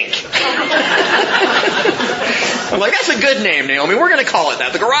of Stink. I'm like, that's a good name, Naomi. We're going to call it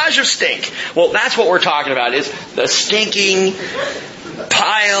that, the Garage of Stink. Well, that's what we're talking about, is the stinking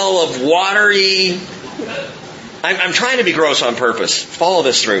pile of watery... I'm trying to be gross on purpose. Follow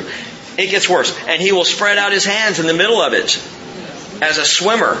this through. It gets worse. And he will spread out his hands in the middle of it, as a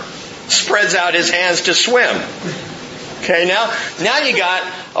swimmer spreads out his hands to swim. Okay, now you got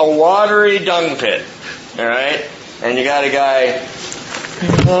a watery dung pit. All right? And you got a guy...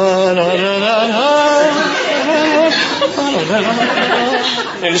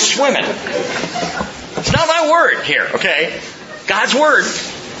 and he's swimming. It's not my word here, okay? God's word.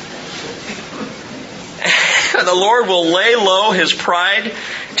 The Lord will lay low His pride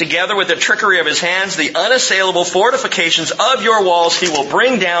together with the trickery of His hands, the unassailable fortifications of your walls He will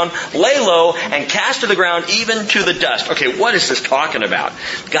bring down, lay low, and cast to the ground, even to the dust. Okay, what is this talking about?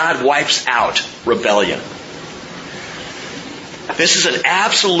 God wipes out rebellion. This is an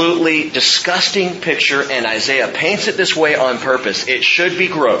absolutely disgusting picture, and Isaiah paints it this way on purpose. It should be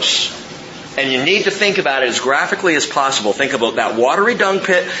gross. And you need to think about it as graphically as possible. Think about that watery dung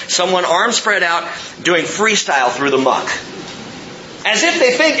pit, someone arms spread out, doing freestyle through the muck. As if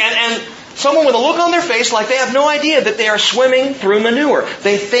they think, and someone with a look on their face like they have no idea that they are swimming through manure.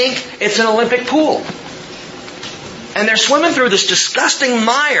 They think it's an Olympic pool. And they're swimming through this disgusting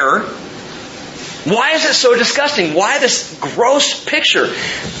mire. Why is it so disgusting? Why this gross picture?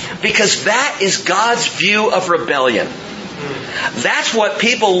 Because that is God's view of rebellion. That's what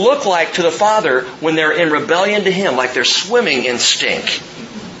people look like to the Father when they're in rebellion to Him, like they're swimming in stink.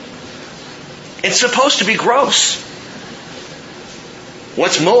 It's supposed to be gross.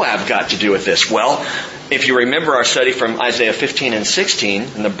 What's Moab got to do with this? Well, if you remember our study from Isaiah 15 and 16,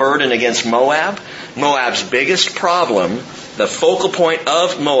 and the burden against Moab, Moab's biggest problem, the focal point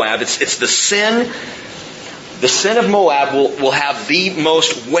of Moab, it's the sin. The sin of Moab will have the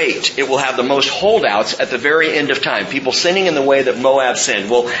most weight. It will have the most holdouts at the very end of time. People sinning in the way that Moab sinned.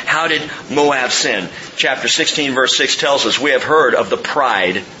 Well, how did Moab sin? Chapter 16 verse 6 tells us, we have heard of the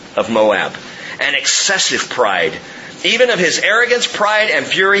pride of Moab. An excessive pride. Even of his arrogance, pride, and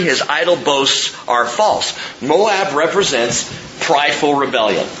fury, his idle boasts are false. Moab represents prideful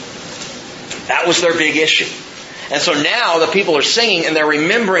rebellion. That was their big issue. And so now the people are singing and they're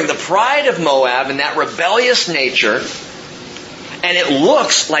remembering the pride of Moab and that rebellious nature. And it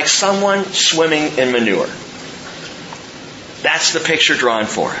looks like someone swimming in manure. That's the picture drawn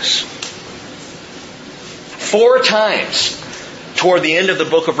for us. 4 times toward the end of the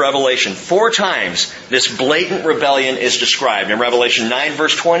book of Revelation, 4 times this blatant rebellion is described. In Revelation 9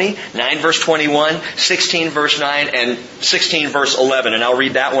 verse 20, 9 verse 21, 16 verse 9, and 16 verse 11. And I'll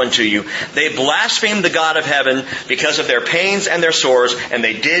read that one to you. They blasphemed the God of heaven because of their pains and their sores, and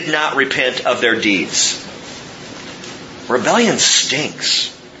they did not repent of their deeds. Rebellion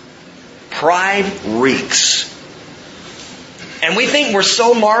stinks. Pride reeks. And we think we're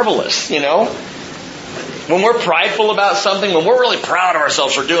so marvelous, you know. When we're prideful about something, when we're really proud of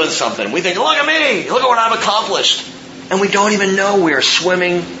ourselves for doing something, we think, look at me, look at what I've accomplished. And we don't even know we are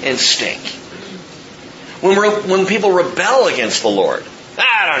swimming in stink. When people rebel against the Lord,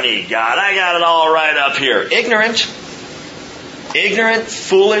 I don't need God, I got it all right up here. Ignorant,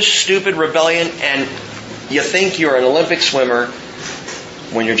 foolish, stupid rebellion, and you think you're an Olympic swimmer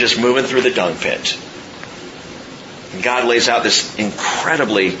when you're just moving through the dung pit. And God lays out this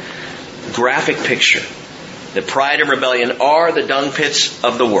incredibly graphic picture. The pride and rebellion are the dung pits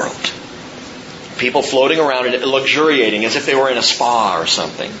of the world. People floating around and luxuriating as if they were in a spa or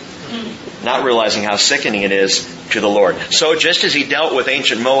something. Not realizing how sickening it is to the Lord. So just as He dealt with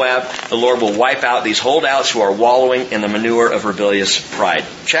ancient Moab, the Lord will wipe out these holdouts who are wallowing in the manure of rebellious pride.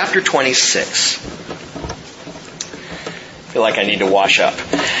 Chapter 26. I feel like I need to wash up.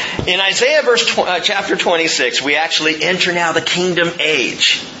 In Isaiah chapter 26, we actually enter now the kingdom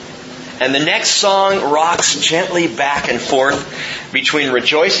age. And the next song rocks gently back and forth between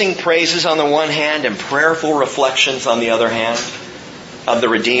rejoicing praises on the one hand and prayerful reflections on the other hand of the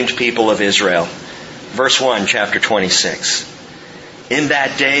redeemed people of Israel. Verse 1, chapter 26. In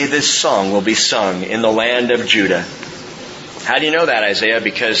that day this song will be sung in the land of Judah. How do you know that, Isaiah?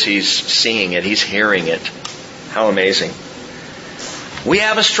 Because he's seeing it, he's hearing it. How amazing. We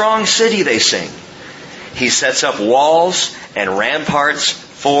have a strong city, they sing. He sets up walls and ramparts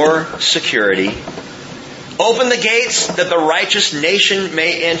for security. Open the gates that the righteous nation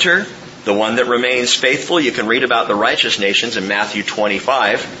may enter. The one that remains faithful. You can read about the righteous nations in Matthew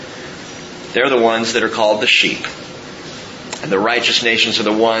 25. They're the ones that are called the sheep. And the righteous nations are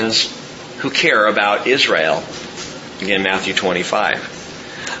the ones who care about Israel. Again, Matthew 25.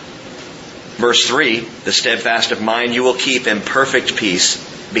 Verse 3, the steadfast of mind you will keep in perfect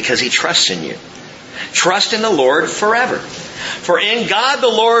peace because he trusts in you. Trust in the Lord forever. For in God the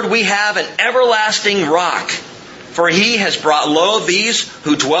Lord we have an everlasting rock. For he has brought low these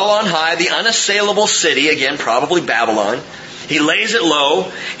who dwell on high, the unassailable city, again probably Babylon. He lays it low.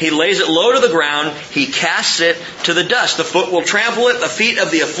 He lays it low to the ground. He casts it to the dust. The foot will trample it, the feet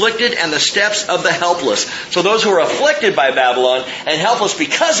of the afflicted, and the steps of the helpless. So those who are afflicted by Babylon and helpless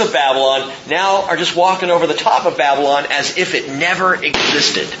because of Babylon now are just walking over the top of Babylon as if it never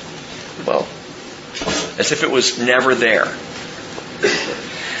existed. Well, as if it was never there.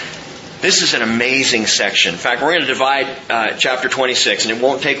 This is an amazing section. In fact, we're going to divide chapter 26, and it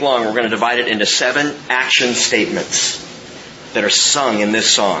won't take long. We're going to divide it into 7 action statements that are sung in this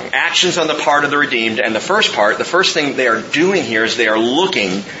song. Actions on the part of the redeemed. And the first part, the first thing they are doing here is they are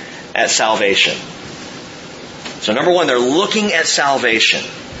looking at salvation. So number 1, they're looking at salvation.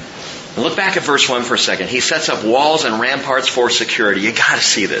 Look back at verse 1 for a second. He sets up walls and ramparts for security. You got to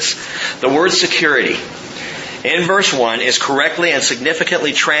see this. The word security in verse 1 is correctly and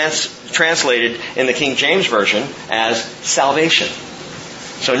significantly translated in the King James Version as salvation.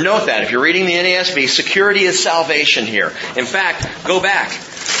 So note that. If you're reading the NASB, security is salvation here. In fact, go back.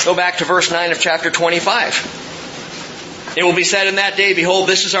 Go back to verse 9 of chapter 25. It will be said in that day, behold,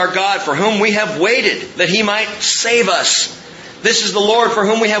 this is our God for whom we have waited, that he might save us. This is the Lord for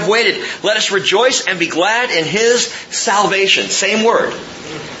whom we have waited. Let us rejoice and be glad in his salvation. Same word.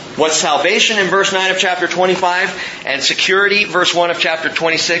 What's salvation in verse 9 of chapter 25 and security, verse 1 of chapter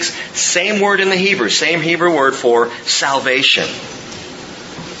 26? Same word in the Hebrew. Same Hebrew word for salvation.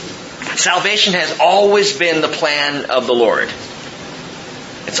 Salvation has always been the plan of the Lord.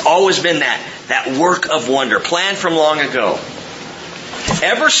 It's always been that work of wonder, planned from long ago.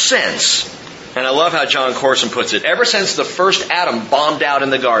 Ever since, and I love how John Corson puts it, ever since the first atom bombed out in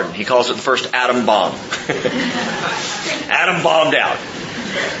the garden. He calls it the first atom bomb. Atom bombed out.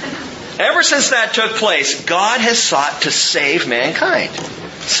 Ever since that took place, God has sought to save mankind.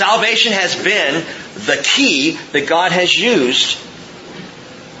 Salvation has been the key that God has used.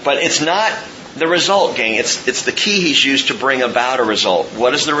 But it's not the result, gang. It's the key He's used to bring about a result.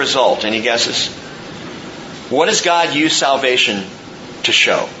 What is the result? Any guesses? What does God use salvation to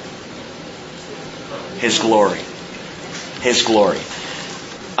show? His glory. His glory.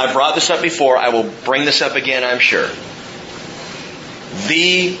 I brought this up before. I will bring this up again, I'm sure.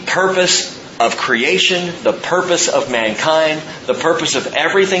 The purpose of creation, the purpose of mankind, the purpose of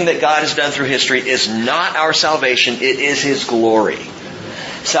everything that God has done through history is not our salvation. It is His glory.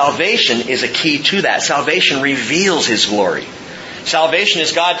 Salvation is a key to that. Salvation reveals His glory. Salvation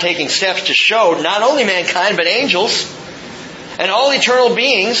is God taking steps to show not only mankind but angels and all eternal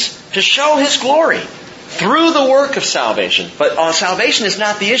beings to show His glory through the work of salvation. But salvation is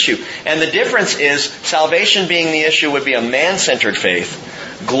not the issue. And the difference is salvation being the issue would be a man-centered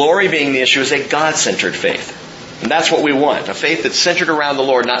faith. Glory being the issue is a God-centered faith. And that's what we want. A faith that's centered around the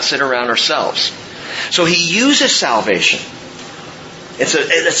Lord, not centered around ourselves. So He uses salvation.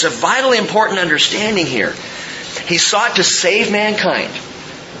 It's a vitally important understanding here. He sought to save mankind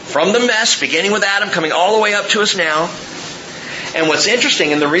from the mess, beginning with Adam, coming all the way up to us now. And what's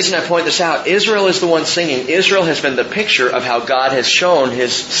interesting, and the reason I point this out, Israel is the one singing. Israel has been the picture of how God has shown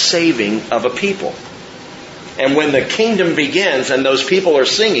His saving of a people. And when the kingdom begins and those people are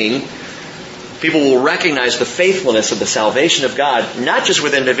singing, people will recognize the faithfulness of the salvation of God, not just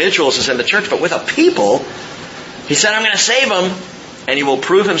with individuals as in the church, but with a people. He said, I'm going to save them. And He will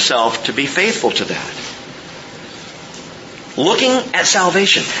prove Himself to be faithful to that. Looking at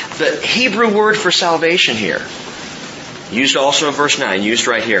salvation. The Hebrew word for salvation here, used also in verse 9, used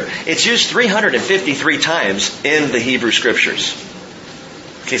right here. It's used 353 times in the Hebrew Scriptures.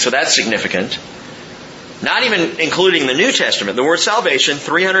 Okay, so that's significant. Not even including the New Testament. The word salvation,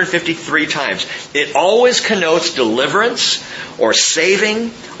 353 times. It always connotes deliverance, or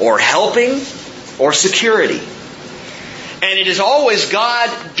saving, or helping, or security. And it is always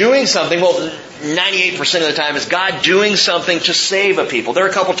God doing something. Well, 98% of the time is God doing something to save a people. There are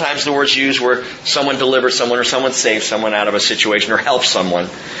a couple times the word's used where someone delivers someone or someone saves someone out of a situation or helps someone.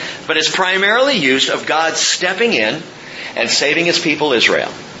 But it's primarily used of God stepping in and saving His people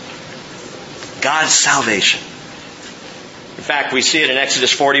Israel. God's salvation. In fact, we see it in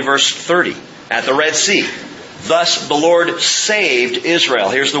Exodus 40 verse 30 at the Red Sea. Thus the Lord saved Israel.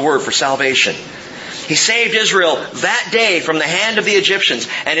 Here's the word for salvation. He saved Israel that day from the hand of the Egyptians,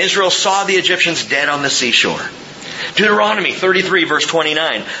 and Israel saw the Egyptians dead on the seashore. Deuteronomy 33 verse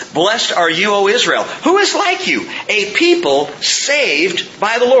 29. Blessed are you, O Israel. Who is like you? A people saved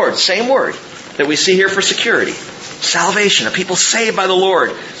by the Lord. Same word that we see here for security. Salvation, a people saved by the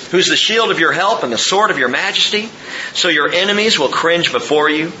Lord, who's the shield of your help and the sword of your majesty. So your enemies will cringe before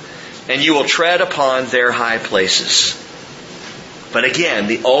you, and you will tread upon their high places. But again,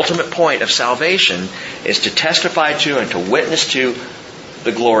 the ultimate point of salvation is to testify to and to witness to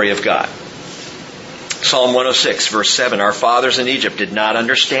the glory of God. Psalm 106, verse 7, our fathers in Egypt did not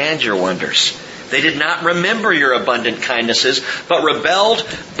understand your wonders. They did not remember your abundant kindnesses, but rebelled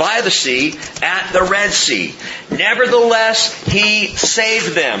by the sea at the Red Sea. Nevertheless, He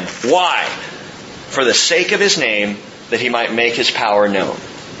saved them. Why? For the sake of His name, that He might make His power known.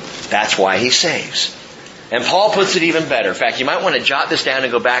 That's why He saves. And Paul puts it even better. In fact, you might want to jot this down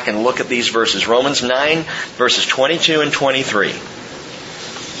and go back and look at these verses. Romans 9, verses 22 and 23.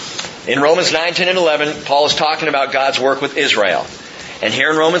 In Romans 9, 10, and 11, Paul is talking about God's work with Israel. And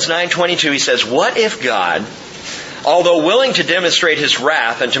here in Romans 9:22 he says, what if God, although willing to demonstrate His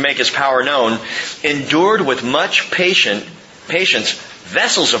wrath and to make His power known, endured with much patience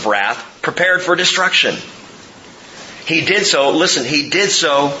vessels of wrath prepared for destruction? He did so, listen, He did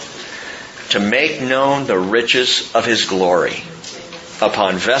so to make known the riches of His glory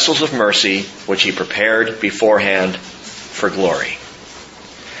upon vessels of mercy which He prepared beforehand for glory.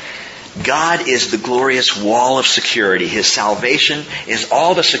 God is the glorious wall of security. His salvation is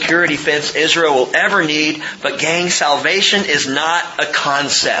all the security fence Israel will ever need. But gang, salvation is not a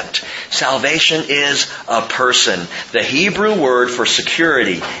concept. Salvation is a person. The Hebrew word for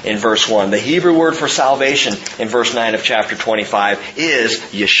security in verse 1, the Hebrew word for salvation in verse 9 of chapter 25 is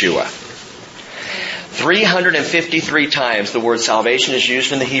Yeshua. 353 times the word salvation is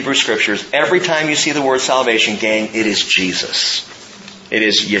used in the Hebrew Scriptures. Every time you see the word salvation, gang, it is Jesus. It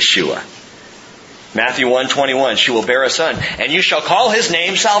is Yeshua. Matthew 1:21, she will bear a son, and you shall call His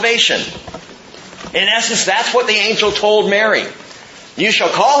name Salvation. In essence, that's what the angel told Mary. You shall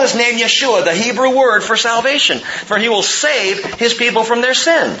call His name Yeshua, the Hebrew word for salvation, for He will save His people from their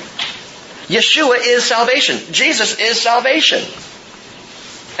sin. Yeshua is salvation. Jesus is salvation.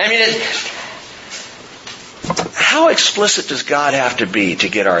 I mean, how explicit does God have to be to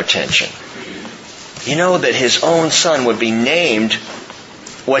get our attention? You know that His own Son would be named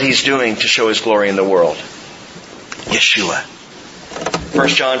what He's doing to show His glory in the world. Yeshua. 1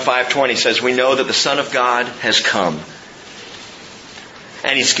 John 5:20 says, we know that the Son of God has come.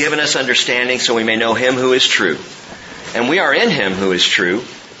 And He's given us understanding so we may know Him who is true. And we are in Him who is true,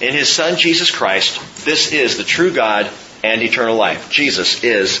 in His Son Jesus Christ. This is the true God and eternal life. Jesus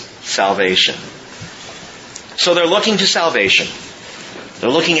is salvation. So they're looking to salvation. They're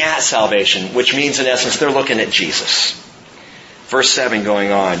looking at salvation, which means in essence they're looking at Jesus. Verse 7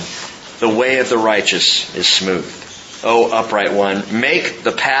 going on, the way of the righteous is smooth. O upright one, make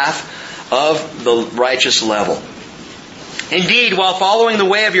the path of the righteous level. Indeed, while following the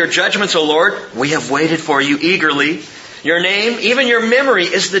way of your judgments, O Lord, we have waited for you eagerly. Your name, even your memory,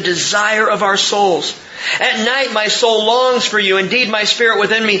 is the desire of our souls. At night my soul longs for you. Indeed, my spirit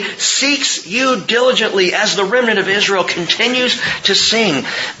within me seeks you diligently as the remnant of Israel continues to sing.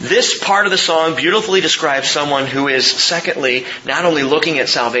 This part of the song beautifully describes someone who is, secondly, not only looking at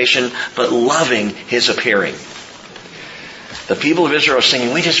salvation, but loving His appearing. The people of Israel are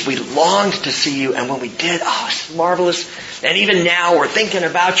singing, we longed to see you, and when we did, it's marvelous. And even now we're thinking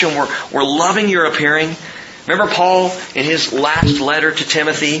about you and we're loving your appearing. Remember Paul in his last letter to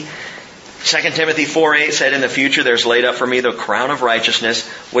Timothy? 2 Timothy 4:8 said, in the future there's laid up for me the crown of righteousness,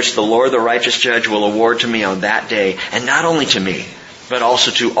 which the Lord the righteous judge will award to me on that day. And not only to me, but also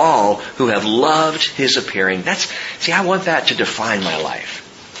to all who have loved His appearing. I want that to define my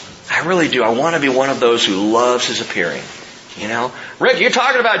life. I really do. I want to be one of those who loves His appearing. You know? Rick, you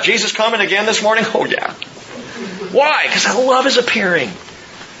talking about Jesus coming again this morning? Oh yeah. Why? Because I love His appearing.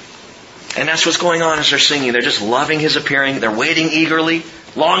 And that's what's going on as they're singing. They're just loving His appearing. They're waiting eagerly,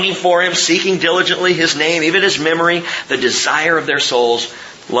 longing for Him, seeking diligently His name, even His memory, the desire of their souls,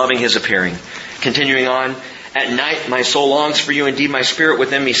 loving His appearing. Continuing on, at night my soul longs for you. Indeed, my spirit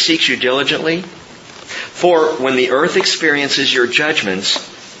within me seeks you diligently. For when the earth experiences your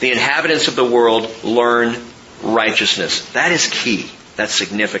judgments, the inhabitants of the world learn righteousness. That is key. That's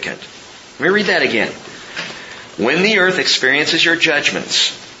significant. Let me read that again. When the earth experiences your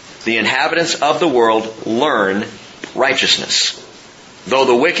judgments, the inhabitants of the world learn righteousness. Though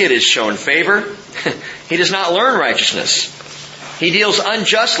the wicked is shown favor, he does not learn righteousness. He deals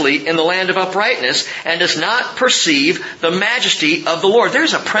unjustly in the land of uprightness and does not perceive the majesty of the Lord.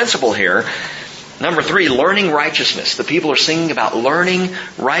 There's a principle here. Number 3, learning righteousness. The people are singing about learning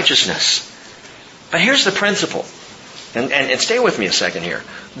righteousness. But here's the principle. And stay with me a second here.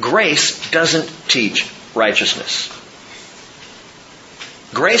 Grace doesn't teach righteousness.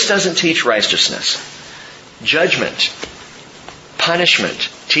 Grace doesn't teach righteousness. judgment. Punishment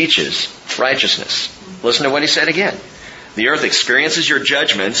teaches righteousness. Listen to what he said again. The earth experiences your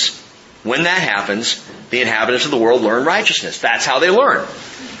judgments. When that happens, the inhabitants of the world learn righteousness. That's how they learn.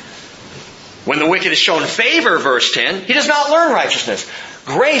 When the wicked is shown favor, verse 10, he does not learn righteousness.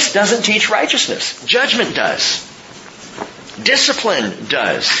 Grace doesn't teach righteousness. Judgment does. Discipline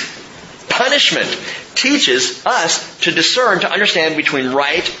does. Punishment teaches us to discern, to understand between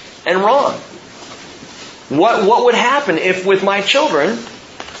right and wrong. What would happen if with my children,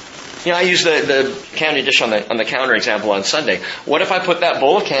 I use the candy dish on the counter example on Sunday. What if I put that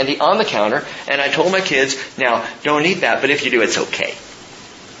bowl of candy on the counter and I told my kids, now, don't eat that, but if you do, it's okay.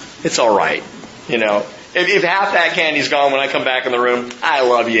 It's all right. If half that candy's gone when I come back in the room, I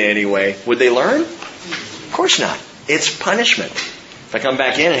love you anyway. Would they learn? Of course not. It's punishment. If I come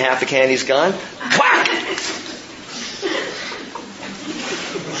back in and half the candy's gone, whack!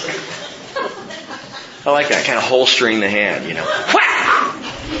 I like that, kind of holstering the hand, whack!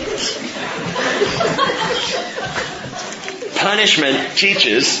 Punishment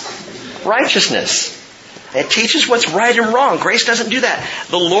teaches righteousness. It teaches what's right and wrong. Grace doesn't do that.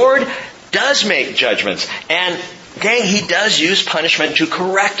 The Lord does make judgments. And, gang, He does use punishment to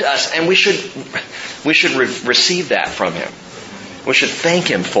correct us. And we should receive that from Him. We should thank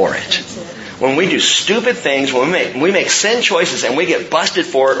Him for it. When we do stupid things, when we make sin choices and we get busted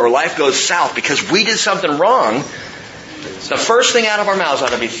for it or life goes south because we did something wrong, the first thing out of our mouths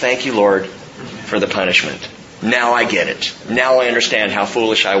ought to be, thank you, Lord, for the punishment. Now I get it. Now I understand how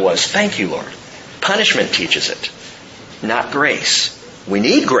foolish I was. Thank you, Lord. Punishment teaches it, not grace. We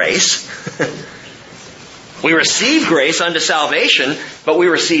need grace. We receive grace unto salvation, but we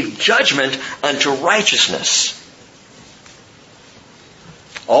receive judgment unto righteousness.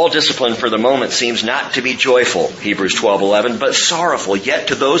 All discipline for the moment seems not to be joyful, Hebrews 12:11, but sorrowful. Yet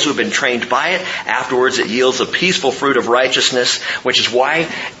to those who have been trained by it, afterwards it yields a peaceful fruit of righteousness, which is why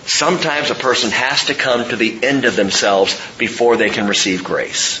sometimes a person has to come to the end of themselves before they can receive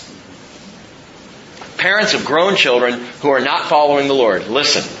grace. Parents of grown children who are not following the Lord,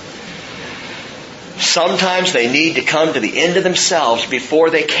 listen. Sometimes they need to come to the end of themselves before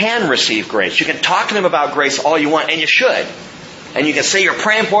they can receive grace. You can talk to them about grace all you want, and you should. And you can say you're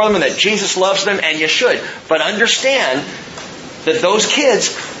praying for them and that Jesus loves them, and you should. But understand that those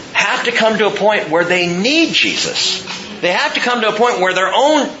kids have to come to a point where they need Jesus. They have to come to a point where their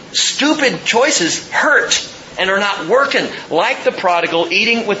own stupid choices hurt and are not working. Like the prodigal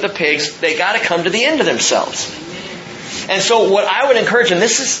eating with the pigs, they got to come to the end of themselves. And so what I would encourage, and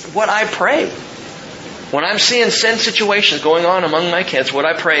this is what I pray, when I'm seeing sin situations going on among my kids, what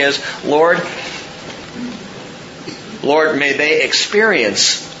I pray is, Lord, may they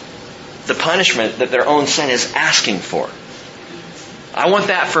experience the punishment that their own sin is asking for. I want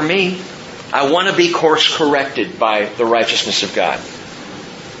that for me. I want to be course corrected by the righteousness of God.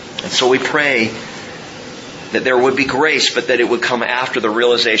 And so we pray that there would be grace, but that it would come after the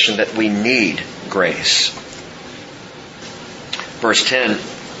realization that we need grace. Verse 10,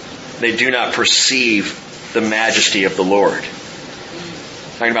 they do not perceive the majesty of the Lord.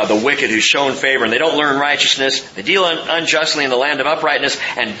 Talking about the wicked who's shown favor and they don't learn righteousness. They deal unjustly in the land of uprightness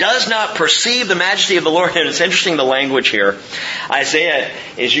and does not perceive the majesty of the Lord. And it's interesting, the language here. Isaiah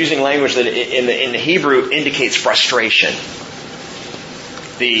is using language that in the Hebrew indicates frustration.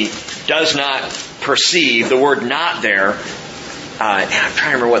 The does not perceive, the word not there, I'm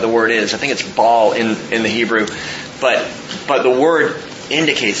trying to remember what the word is. I think it's bal in the Hebrew. But the word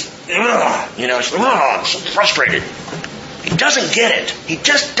indicates, it's frustrated. He doesn't get it. He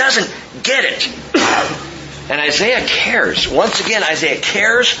just doesn't get it. And Isaiah cares. Once again, Isaiah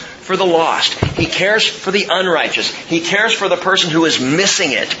cares for the lost. He cares for the unrighteous. He cares for the person who is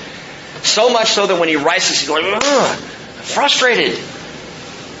missing it. So much so that when he writes this, he's like, frustrated.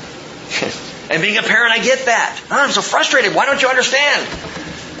 And being a parent, I get that. I'm so frustrated. Why don't you understand?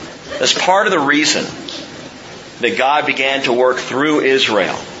 That's part of the reason that God began to work through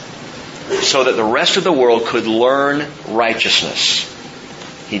Israel, so that the rest of the world could learn righteousness.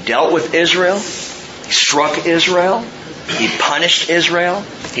 He dealt with Israel. He struck Israel. He punished Israel.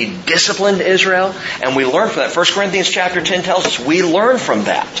 He disciplined Israel. And we learn from that. 1 Corinthians chapter 10 tells us we learn from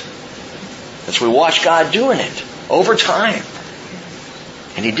that. As we watch God doing it over time.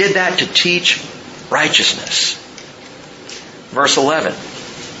 And He did that to teach righteousness. Verse 11.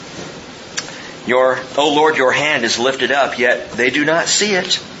 O Lord, your hand is lifted up, yet they do not see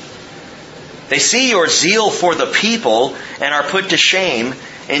it. They see your zeal for the people and are put to shame.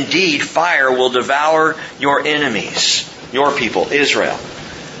 Indeed, fire will devour your enemies, your people, Israel.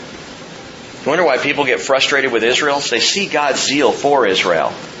 You wonder why people get frustrated with Israel? They see God's zeal for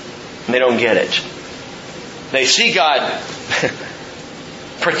Israel, and they don't get it. They see God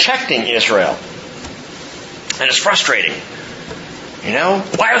protecting Israel. And it's frustrating. You know,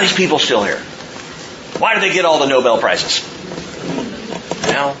 why are these people still here? Why do they get all the Nobel Prizes?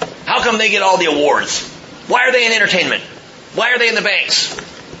 You know, how come they get all the awards? Why are they in entertainment? Why are they in the banks?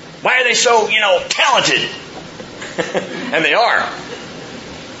 Why are they so, talented? And they are.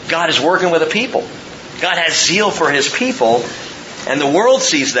 God is working with a people. God has zeal for His people. And the world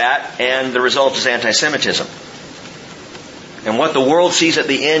sees that, and the result is anti-Semitism. And what the world sees at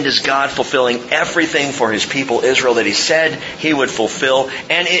the end is God fulfilling everything for His people Israel that He said He would fulfill.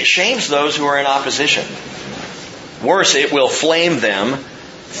 And it shames those who are in opposition. Worse, it will flame them.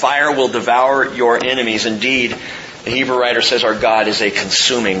 Fire will devour your enemies. Indeed, the Hebrew writer says our God is a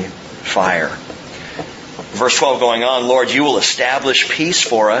consuming fire. Verse 12 going on, Lord, you will establish peace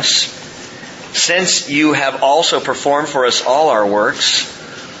for us, since you have also performed for us all our works.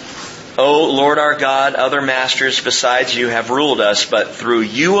 O Lord our God, other masters besides you have ruled us, but through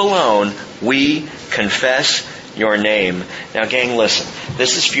you alone we confess your name. Now gang, listen.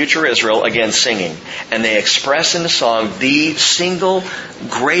 This is future Israel again singing. And they express in the song the single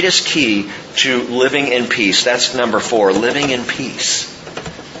greatest key to living in peace. That's number 4, living in peace.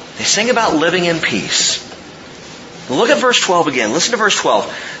 They sing about living in peace. Look at verse 12 again. Listen to verse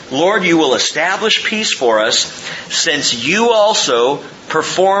 12. Lord, you will establish peace for us, since you also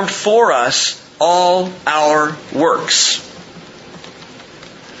performed for us all our works.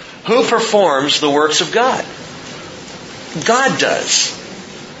 Who performs the works of God? God does.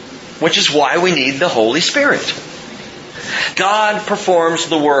 Which is why we need the Holy Spirit. God performs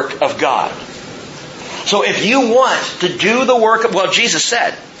the work of God. So if you want to do the work of, Jesus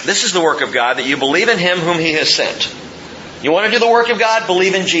said, this is the work of God, that you believe in Him whom He has sent. You want to do the work of God?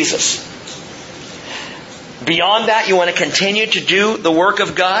 Believe in Jesus. Beyond that, you want to continue to do the work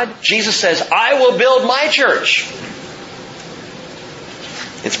of God? Jesus says, I will build my church.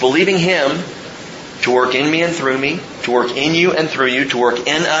 It's believing Him to work in me and through me, to work in you and through you, to work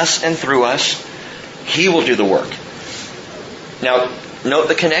in us and through us. He will do the work. Now, note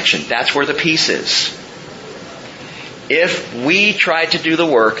the connection. That's where the peace is. If we try to do the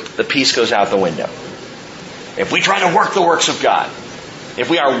work, the peace goes out the window. If we try to work the works of God, if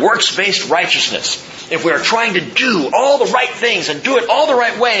we are works-based righteousness, if we are trying to do all the right things and do it all the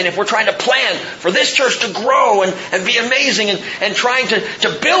right way, and if we're trying to plan for this church to grow and be amazing and trying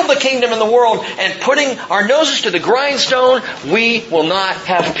to build the kingdom in the world and putting our noses to the grindstone, we will not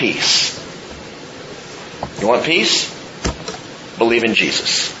have peace. You want peace? Believe in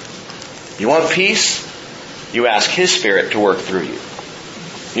Jesus. You want peace? You ask His Spirit to work through you.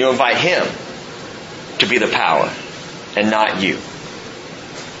 You invite Him to be the power and not you.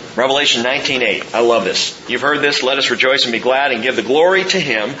 Revelation 19:8. I love this. You've heard this. Let us rejoice and be glad and give the glory to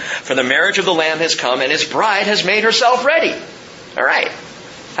Him, for the marriage of the Lamb has come and His bride has made herself ready. All right.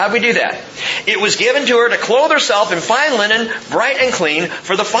 How'd we do that? It was given to her to clothe herself in fine linen, bright and clean,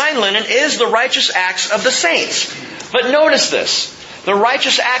 for the fine linen is the righteous acts of the saints. But notice this. The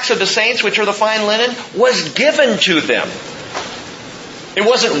righteous acts of the saints, which are the fine linen, was given to them. It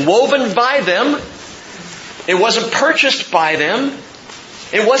wasn't woven by them. It wasn't purchased by them.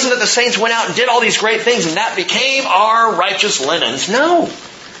 It wasn't that the saints went out and did all these great things and that became our righteous linens. No.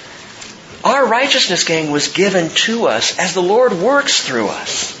 Our righteousness, gang, was given to us as the Lord works through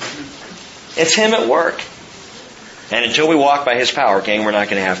us. It's Him at work. And until we walk by His power, gang, we're not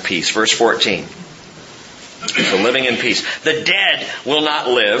going to have peace. Verse 14. So living in peace. The dead will not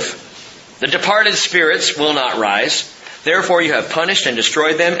live. The departed spirits will not rise. Therefore you have punished and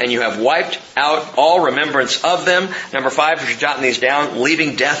destroyed them, and you have wiped out all remembrance of them. Number 5, if you're jotting these down,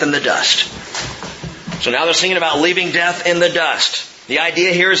 leaving death in the dust. So now they're singing about leaving death in the dust. The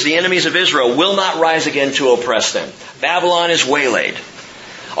idea here is the enemies of Israel will not rise again to oppress them. Babylon is waylaid.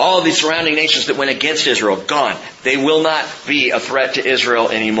 All of these surrounding nations that went against Israel, gone. They will not be a threat to Israel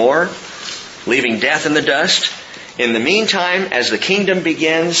anymore. Leaving death in the dust. In the meantime, as the kingdom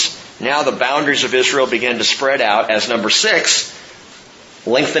begins, now the boundaries of Israel begin to spread out. As number 6,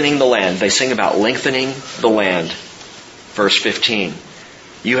 lengthening the land. They sing about lengthening the land. Verse 15.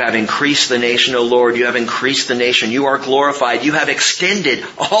 You have increased the nation, O Lord. You have increased the nation. You are glorified. You have extended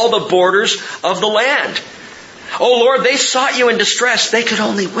all the borders of the land. O Lord, they sought you in distress. They could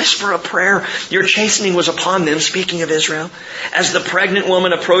only whisper a prayer. Your chastening was upon them, speaking of Israel. As the pregnant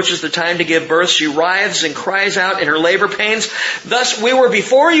woman approaches the time to give birth, she writhes and cries out in her labor pains. Thus we were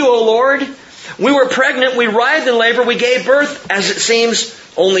before you, O Lord. We were pregnant. We writhed in labor. We gave birth, as it seems,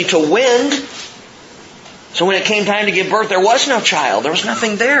 only to wind. So when it came time to give birth, there was no child. There was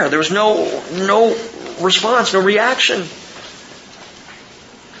nothing there. There was no response, no reaction.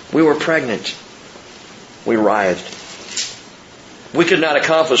 We were pregnant. we writhed. We could not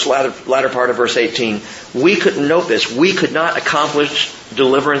accomplish, latter part of verse 18, we couldn't note this, we could not accomplish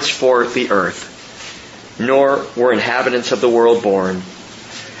deliverance for the earth, nor were inhabitants of the world born.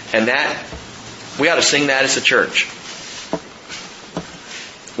 And that, we ought to sing that as a church.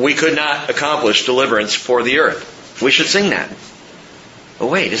 We could not accomplish deliverance for the earth. We should sing that. But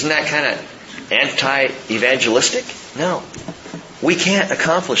wait, isn't that kind of anti-evangelistic? No. We can't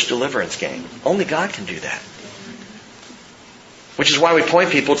accomplish deliverance, gang. Only God can do that. Which is why we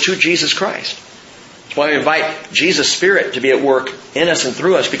point people to Jesus Christ. That's why we invite Jesus' Spirit to be at work in us and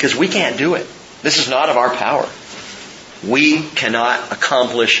through us, because we can't do it. This is not of our power. We cannot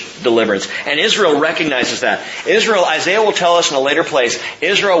accomplish deliverance. And Israel recognizes that. Israel, Isaiah will tell us in a later place,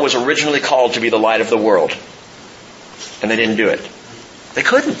 Israel was originally called to be the light of the world. And they didn't do it. They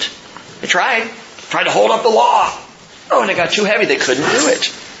couldn't. They tried to hold up the law. Oh, and it got too heavy. They couldn't do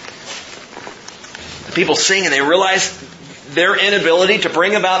it. The people sing and they realize their inability to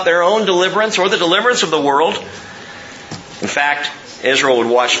bring about their own deliverance or the deliverance of the world. In fact, Israel would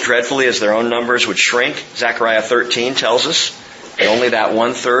watch dreadfully as their own numbers would shrink. Zechariah 13 tells us that only that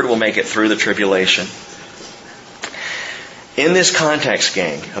 1/3 will make it through the tribulation. In this context,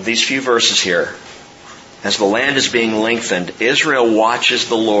 gang, of these few verses here, as the land is being lengthened, Israel watches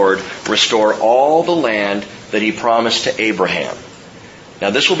the Lord restore all the land that He promised to Abraham. Now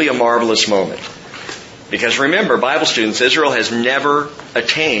this will be a marvelous moment. Because remember, Bible students, Israel has never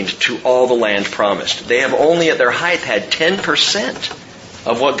attained to all the land promised. They have only at their height had 10%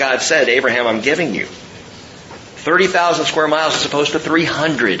 of what God said, Abraham, I'm giving you. 30,000 square miles as opposed to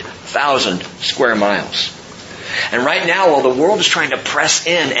 300,000 square miles. And right now, while the world is trying to press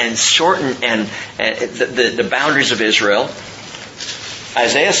in and shorten the boundaries of Israel,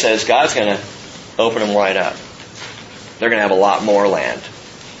 Isaiah says God's going to open them wide up. They're going to have a lot more land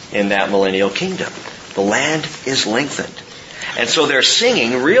in that millennial kingdom. The land is lengthened. And so they're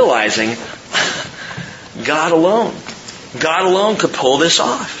singing, realizing God alone could pull this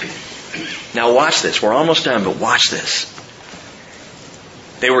off. Now watch this. We're almost done, but watch this.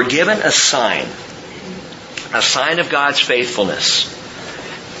 They were given a sign of God's faithfulness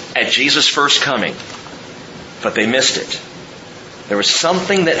at Jesus' first coming, but they missed it. There was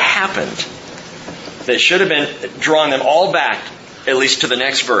something that happened that should have been drawing them all back, at least to the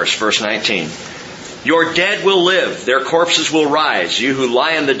next verse, verse 19. Your dead will live, their corpses will rise. You who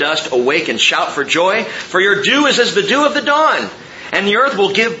lie in the dust, awake and shout for joy, for your dew is as the dew of the dawn, and the earth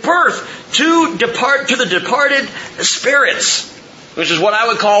will give birth to the departed spirits, which is what I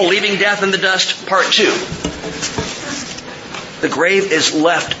would call leaving death in the dust, part 2. The grave is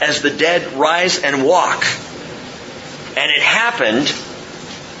left as the dead rise and walk. And it happened.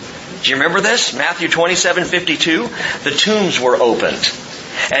 Do you remember this? Matthew 27:52. The tombs were opened,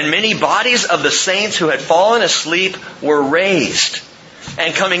 and many bodies of the saints who had fallen asleep were raised.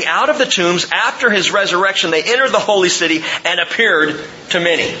 And coming out of the tombs after His resurrection, they entered the holy city and appeared to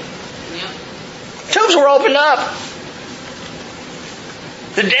many. Tombs were opened up.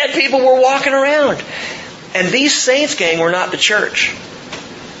 The dead people were walking around. And these saints, gang, were not the church.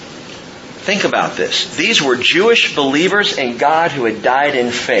 Think about this. These were Jewish believers in God who had died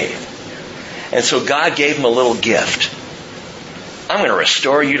in faith. And so God gave them a little gift. I'm going to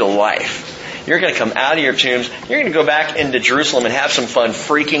restore you to life. You're going to come out of your tombs. You're going to go back into Jerusalem and have some fun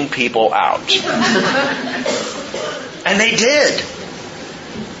freaking people out. And they did.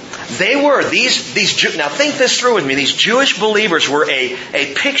 They were, now think this through with me. These Jewish believers were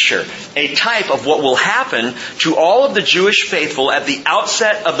a picture, a type of what will happen to all of the Jewish faithful at the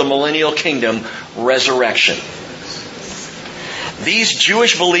outset of the millennial kingdom, resurrection. These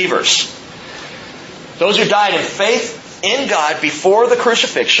Jewish believers, those who died in faith in God before the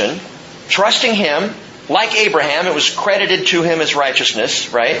crucifixion, trusting Him, like Abraham, it was credited to him as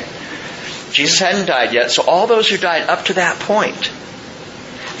righteousness, right? Jesus hadn't died yet, so all those who died up to that point,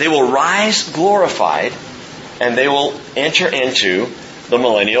 they will rise glorified, and they will enter into the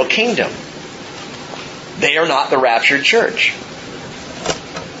millennial kingdom. They are not the raptured church.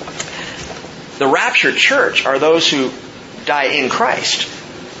 The raptured church are those who die in Christ,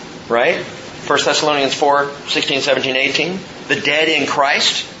 right? 1 Thessalonians 4, 16, 17, 18. The dead in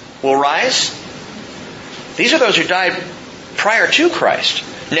Christ will rise. These are those who died prior to Christ.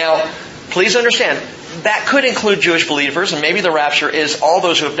 Now, please understand, that could include Jewish believers, and maybe the rapture is all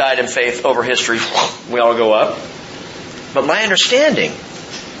those who have died in faith over history. We all go up. But my understanding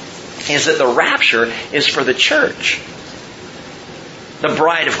is that the rapture is for the church, the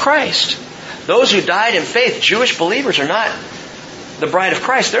bride of Christ. Those who died in faith, Jewish believers, are not the bride of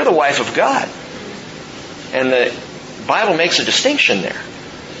Christ. They're the wife of God. And the Bible makes a distinction there.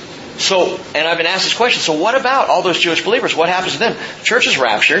 So, and I've been asked this question, so what about all those Jewish believers? What happens to them? Church is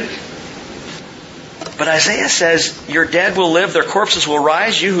raptured. But Isaiah says, your dead will live, their corpses will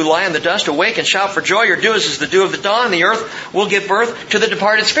rise. You who lie in the dust, awake and shout for joy. Your dew is as the dew of the dawn. The earth will give birth to the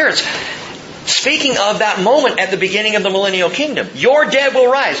departed spirits. Speaking of that moment at the beginning of the millennial kingdom. Your dead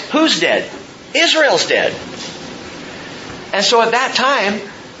will rise. Who's dead? Israel's dead. And so at that time,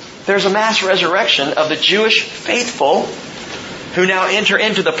 there's a mass resurrection of the Jewish faithful who now enter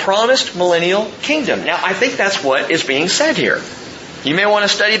into the promised millennial kingdom. Now, I think that's what is being said here. You may want to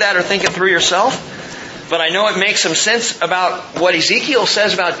study that or think it through yourself. But I know it makes some sense about what Ezekiel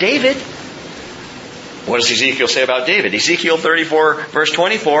says about David. What does Ezekiel say about David? Ezekiel 34, verse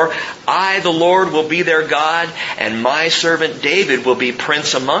 24, I, the Lord, will be their God, and my servant David will be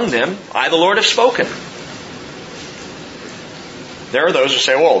prince among them. I, the Lord, have spoken. There are those who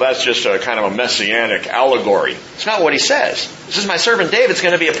say, well, that's just a kind of a messianic allegory. It's not what he says. He says, my servant David's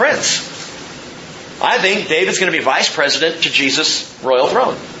going to be a prince. I think David's going to be vice president to Jesus' royal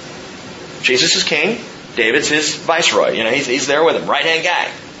throne. Jesus is king. David's his viceroy. You know, he's there with him, right-hand guy,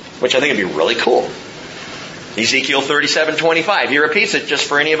 which I think would be really cool. Ezekiel 37:25. He repeats it just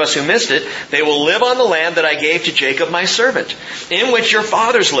for any of us who missed it. They will live on the land that I gave to Jacob my servant, in which your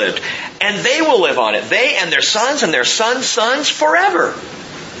fathers lived, and they will live on it. They and their sons and their sons' sons forever.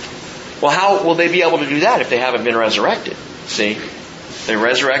 Well, how will they be able to do that if they haven't been resurrected? See, they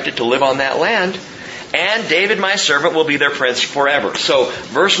resurrected to live on that land. And David, my servant, will be their prince forever. So,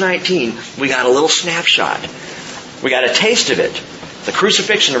 verse 19, we got a little snapshot. We got a taste of it. The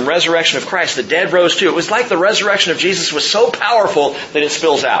crucifixion and resurrection of Christ. The dead rose too. It was like the resurrection of Jesus was so powerful that it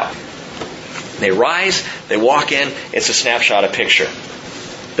spills out. They rise, they walk in, it's a snapshot, a picture.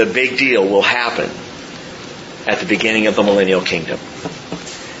 The big deal will happen at the beginning of the millennial kingdom.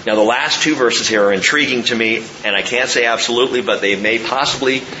 Now the last two verses here are intriguing to me, and I can't say absolutely, but they may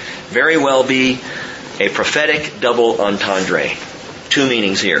possibly very well be a prophetic double entendre. Two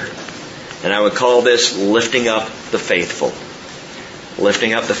meanings here. And I would call this lifting up the faithful.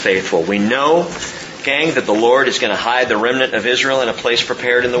 Lifting up the faithful. We know, gang, that the Lord is going to hide the remnant of Israel in a place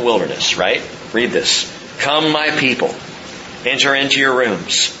prepared in the wilderness, right? Read this. Come, my people, enter into your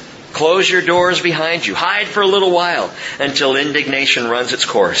rooms. Close your doors behind you. Hide for a little while until indignation runs its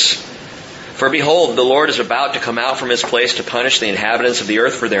course. For behold, the Lord is about to come out from His place to punish the inhabitants of the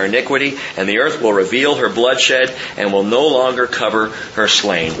earth for their iniquity, and the earth will reveal her bloodshed and will no longer cover her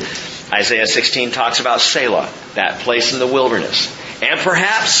slain. Isaiah 16 talks about Selah, that place in the wilderness. And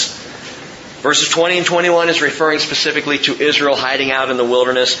perhaps verses 20 and 21 is referring specifically to Israel hiding out in the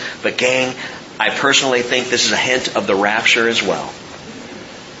wilderness. But gang, I personally think this is a hint of the rapture as well.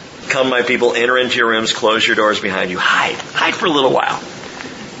 Come, my people, enter into your rooms, close your doors behind you. Hide for a little while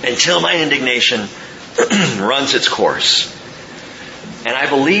until my indignation runs its course. And I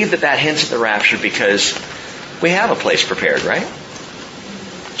believe that hints at the rapture because we have a place prepared, right?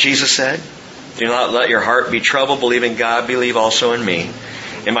 Jesus said, do not let your heart be troubled. Believe in God, believe also in me.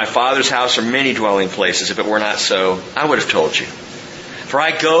 In my Father's house are many dwelling places. If it were not so, I would have told you. For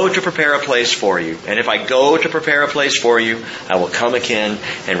I go to prepare a place for you. And if I go to prepare a place for you, I will come again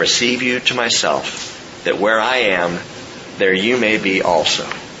and receive you to myself, that where I am, there you may be also.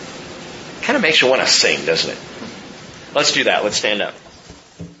 Kind of makes you want to sing, doesn't it? Let's do that. Let's stand up.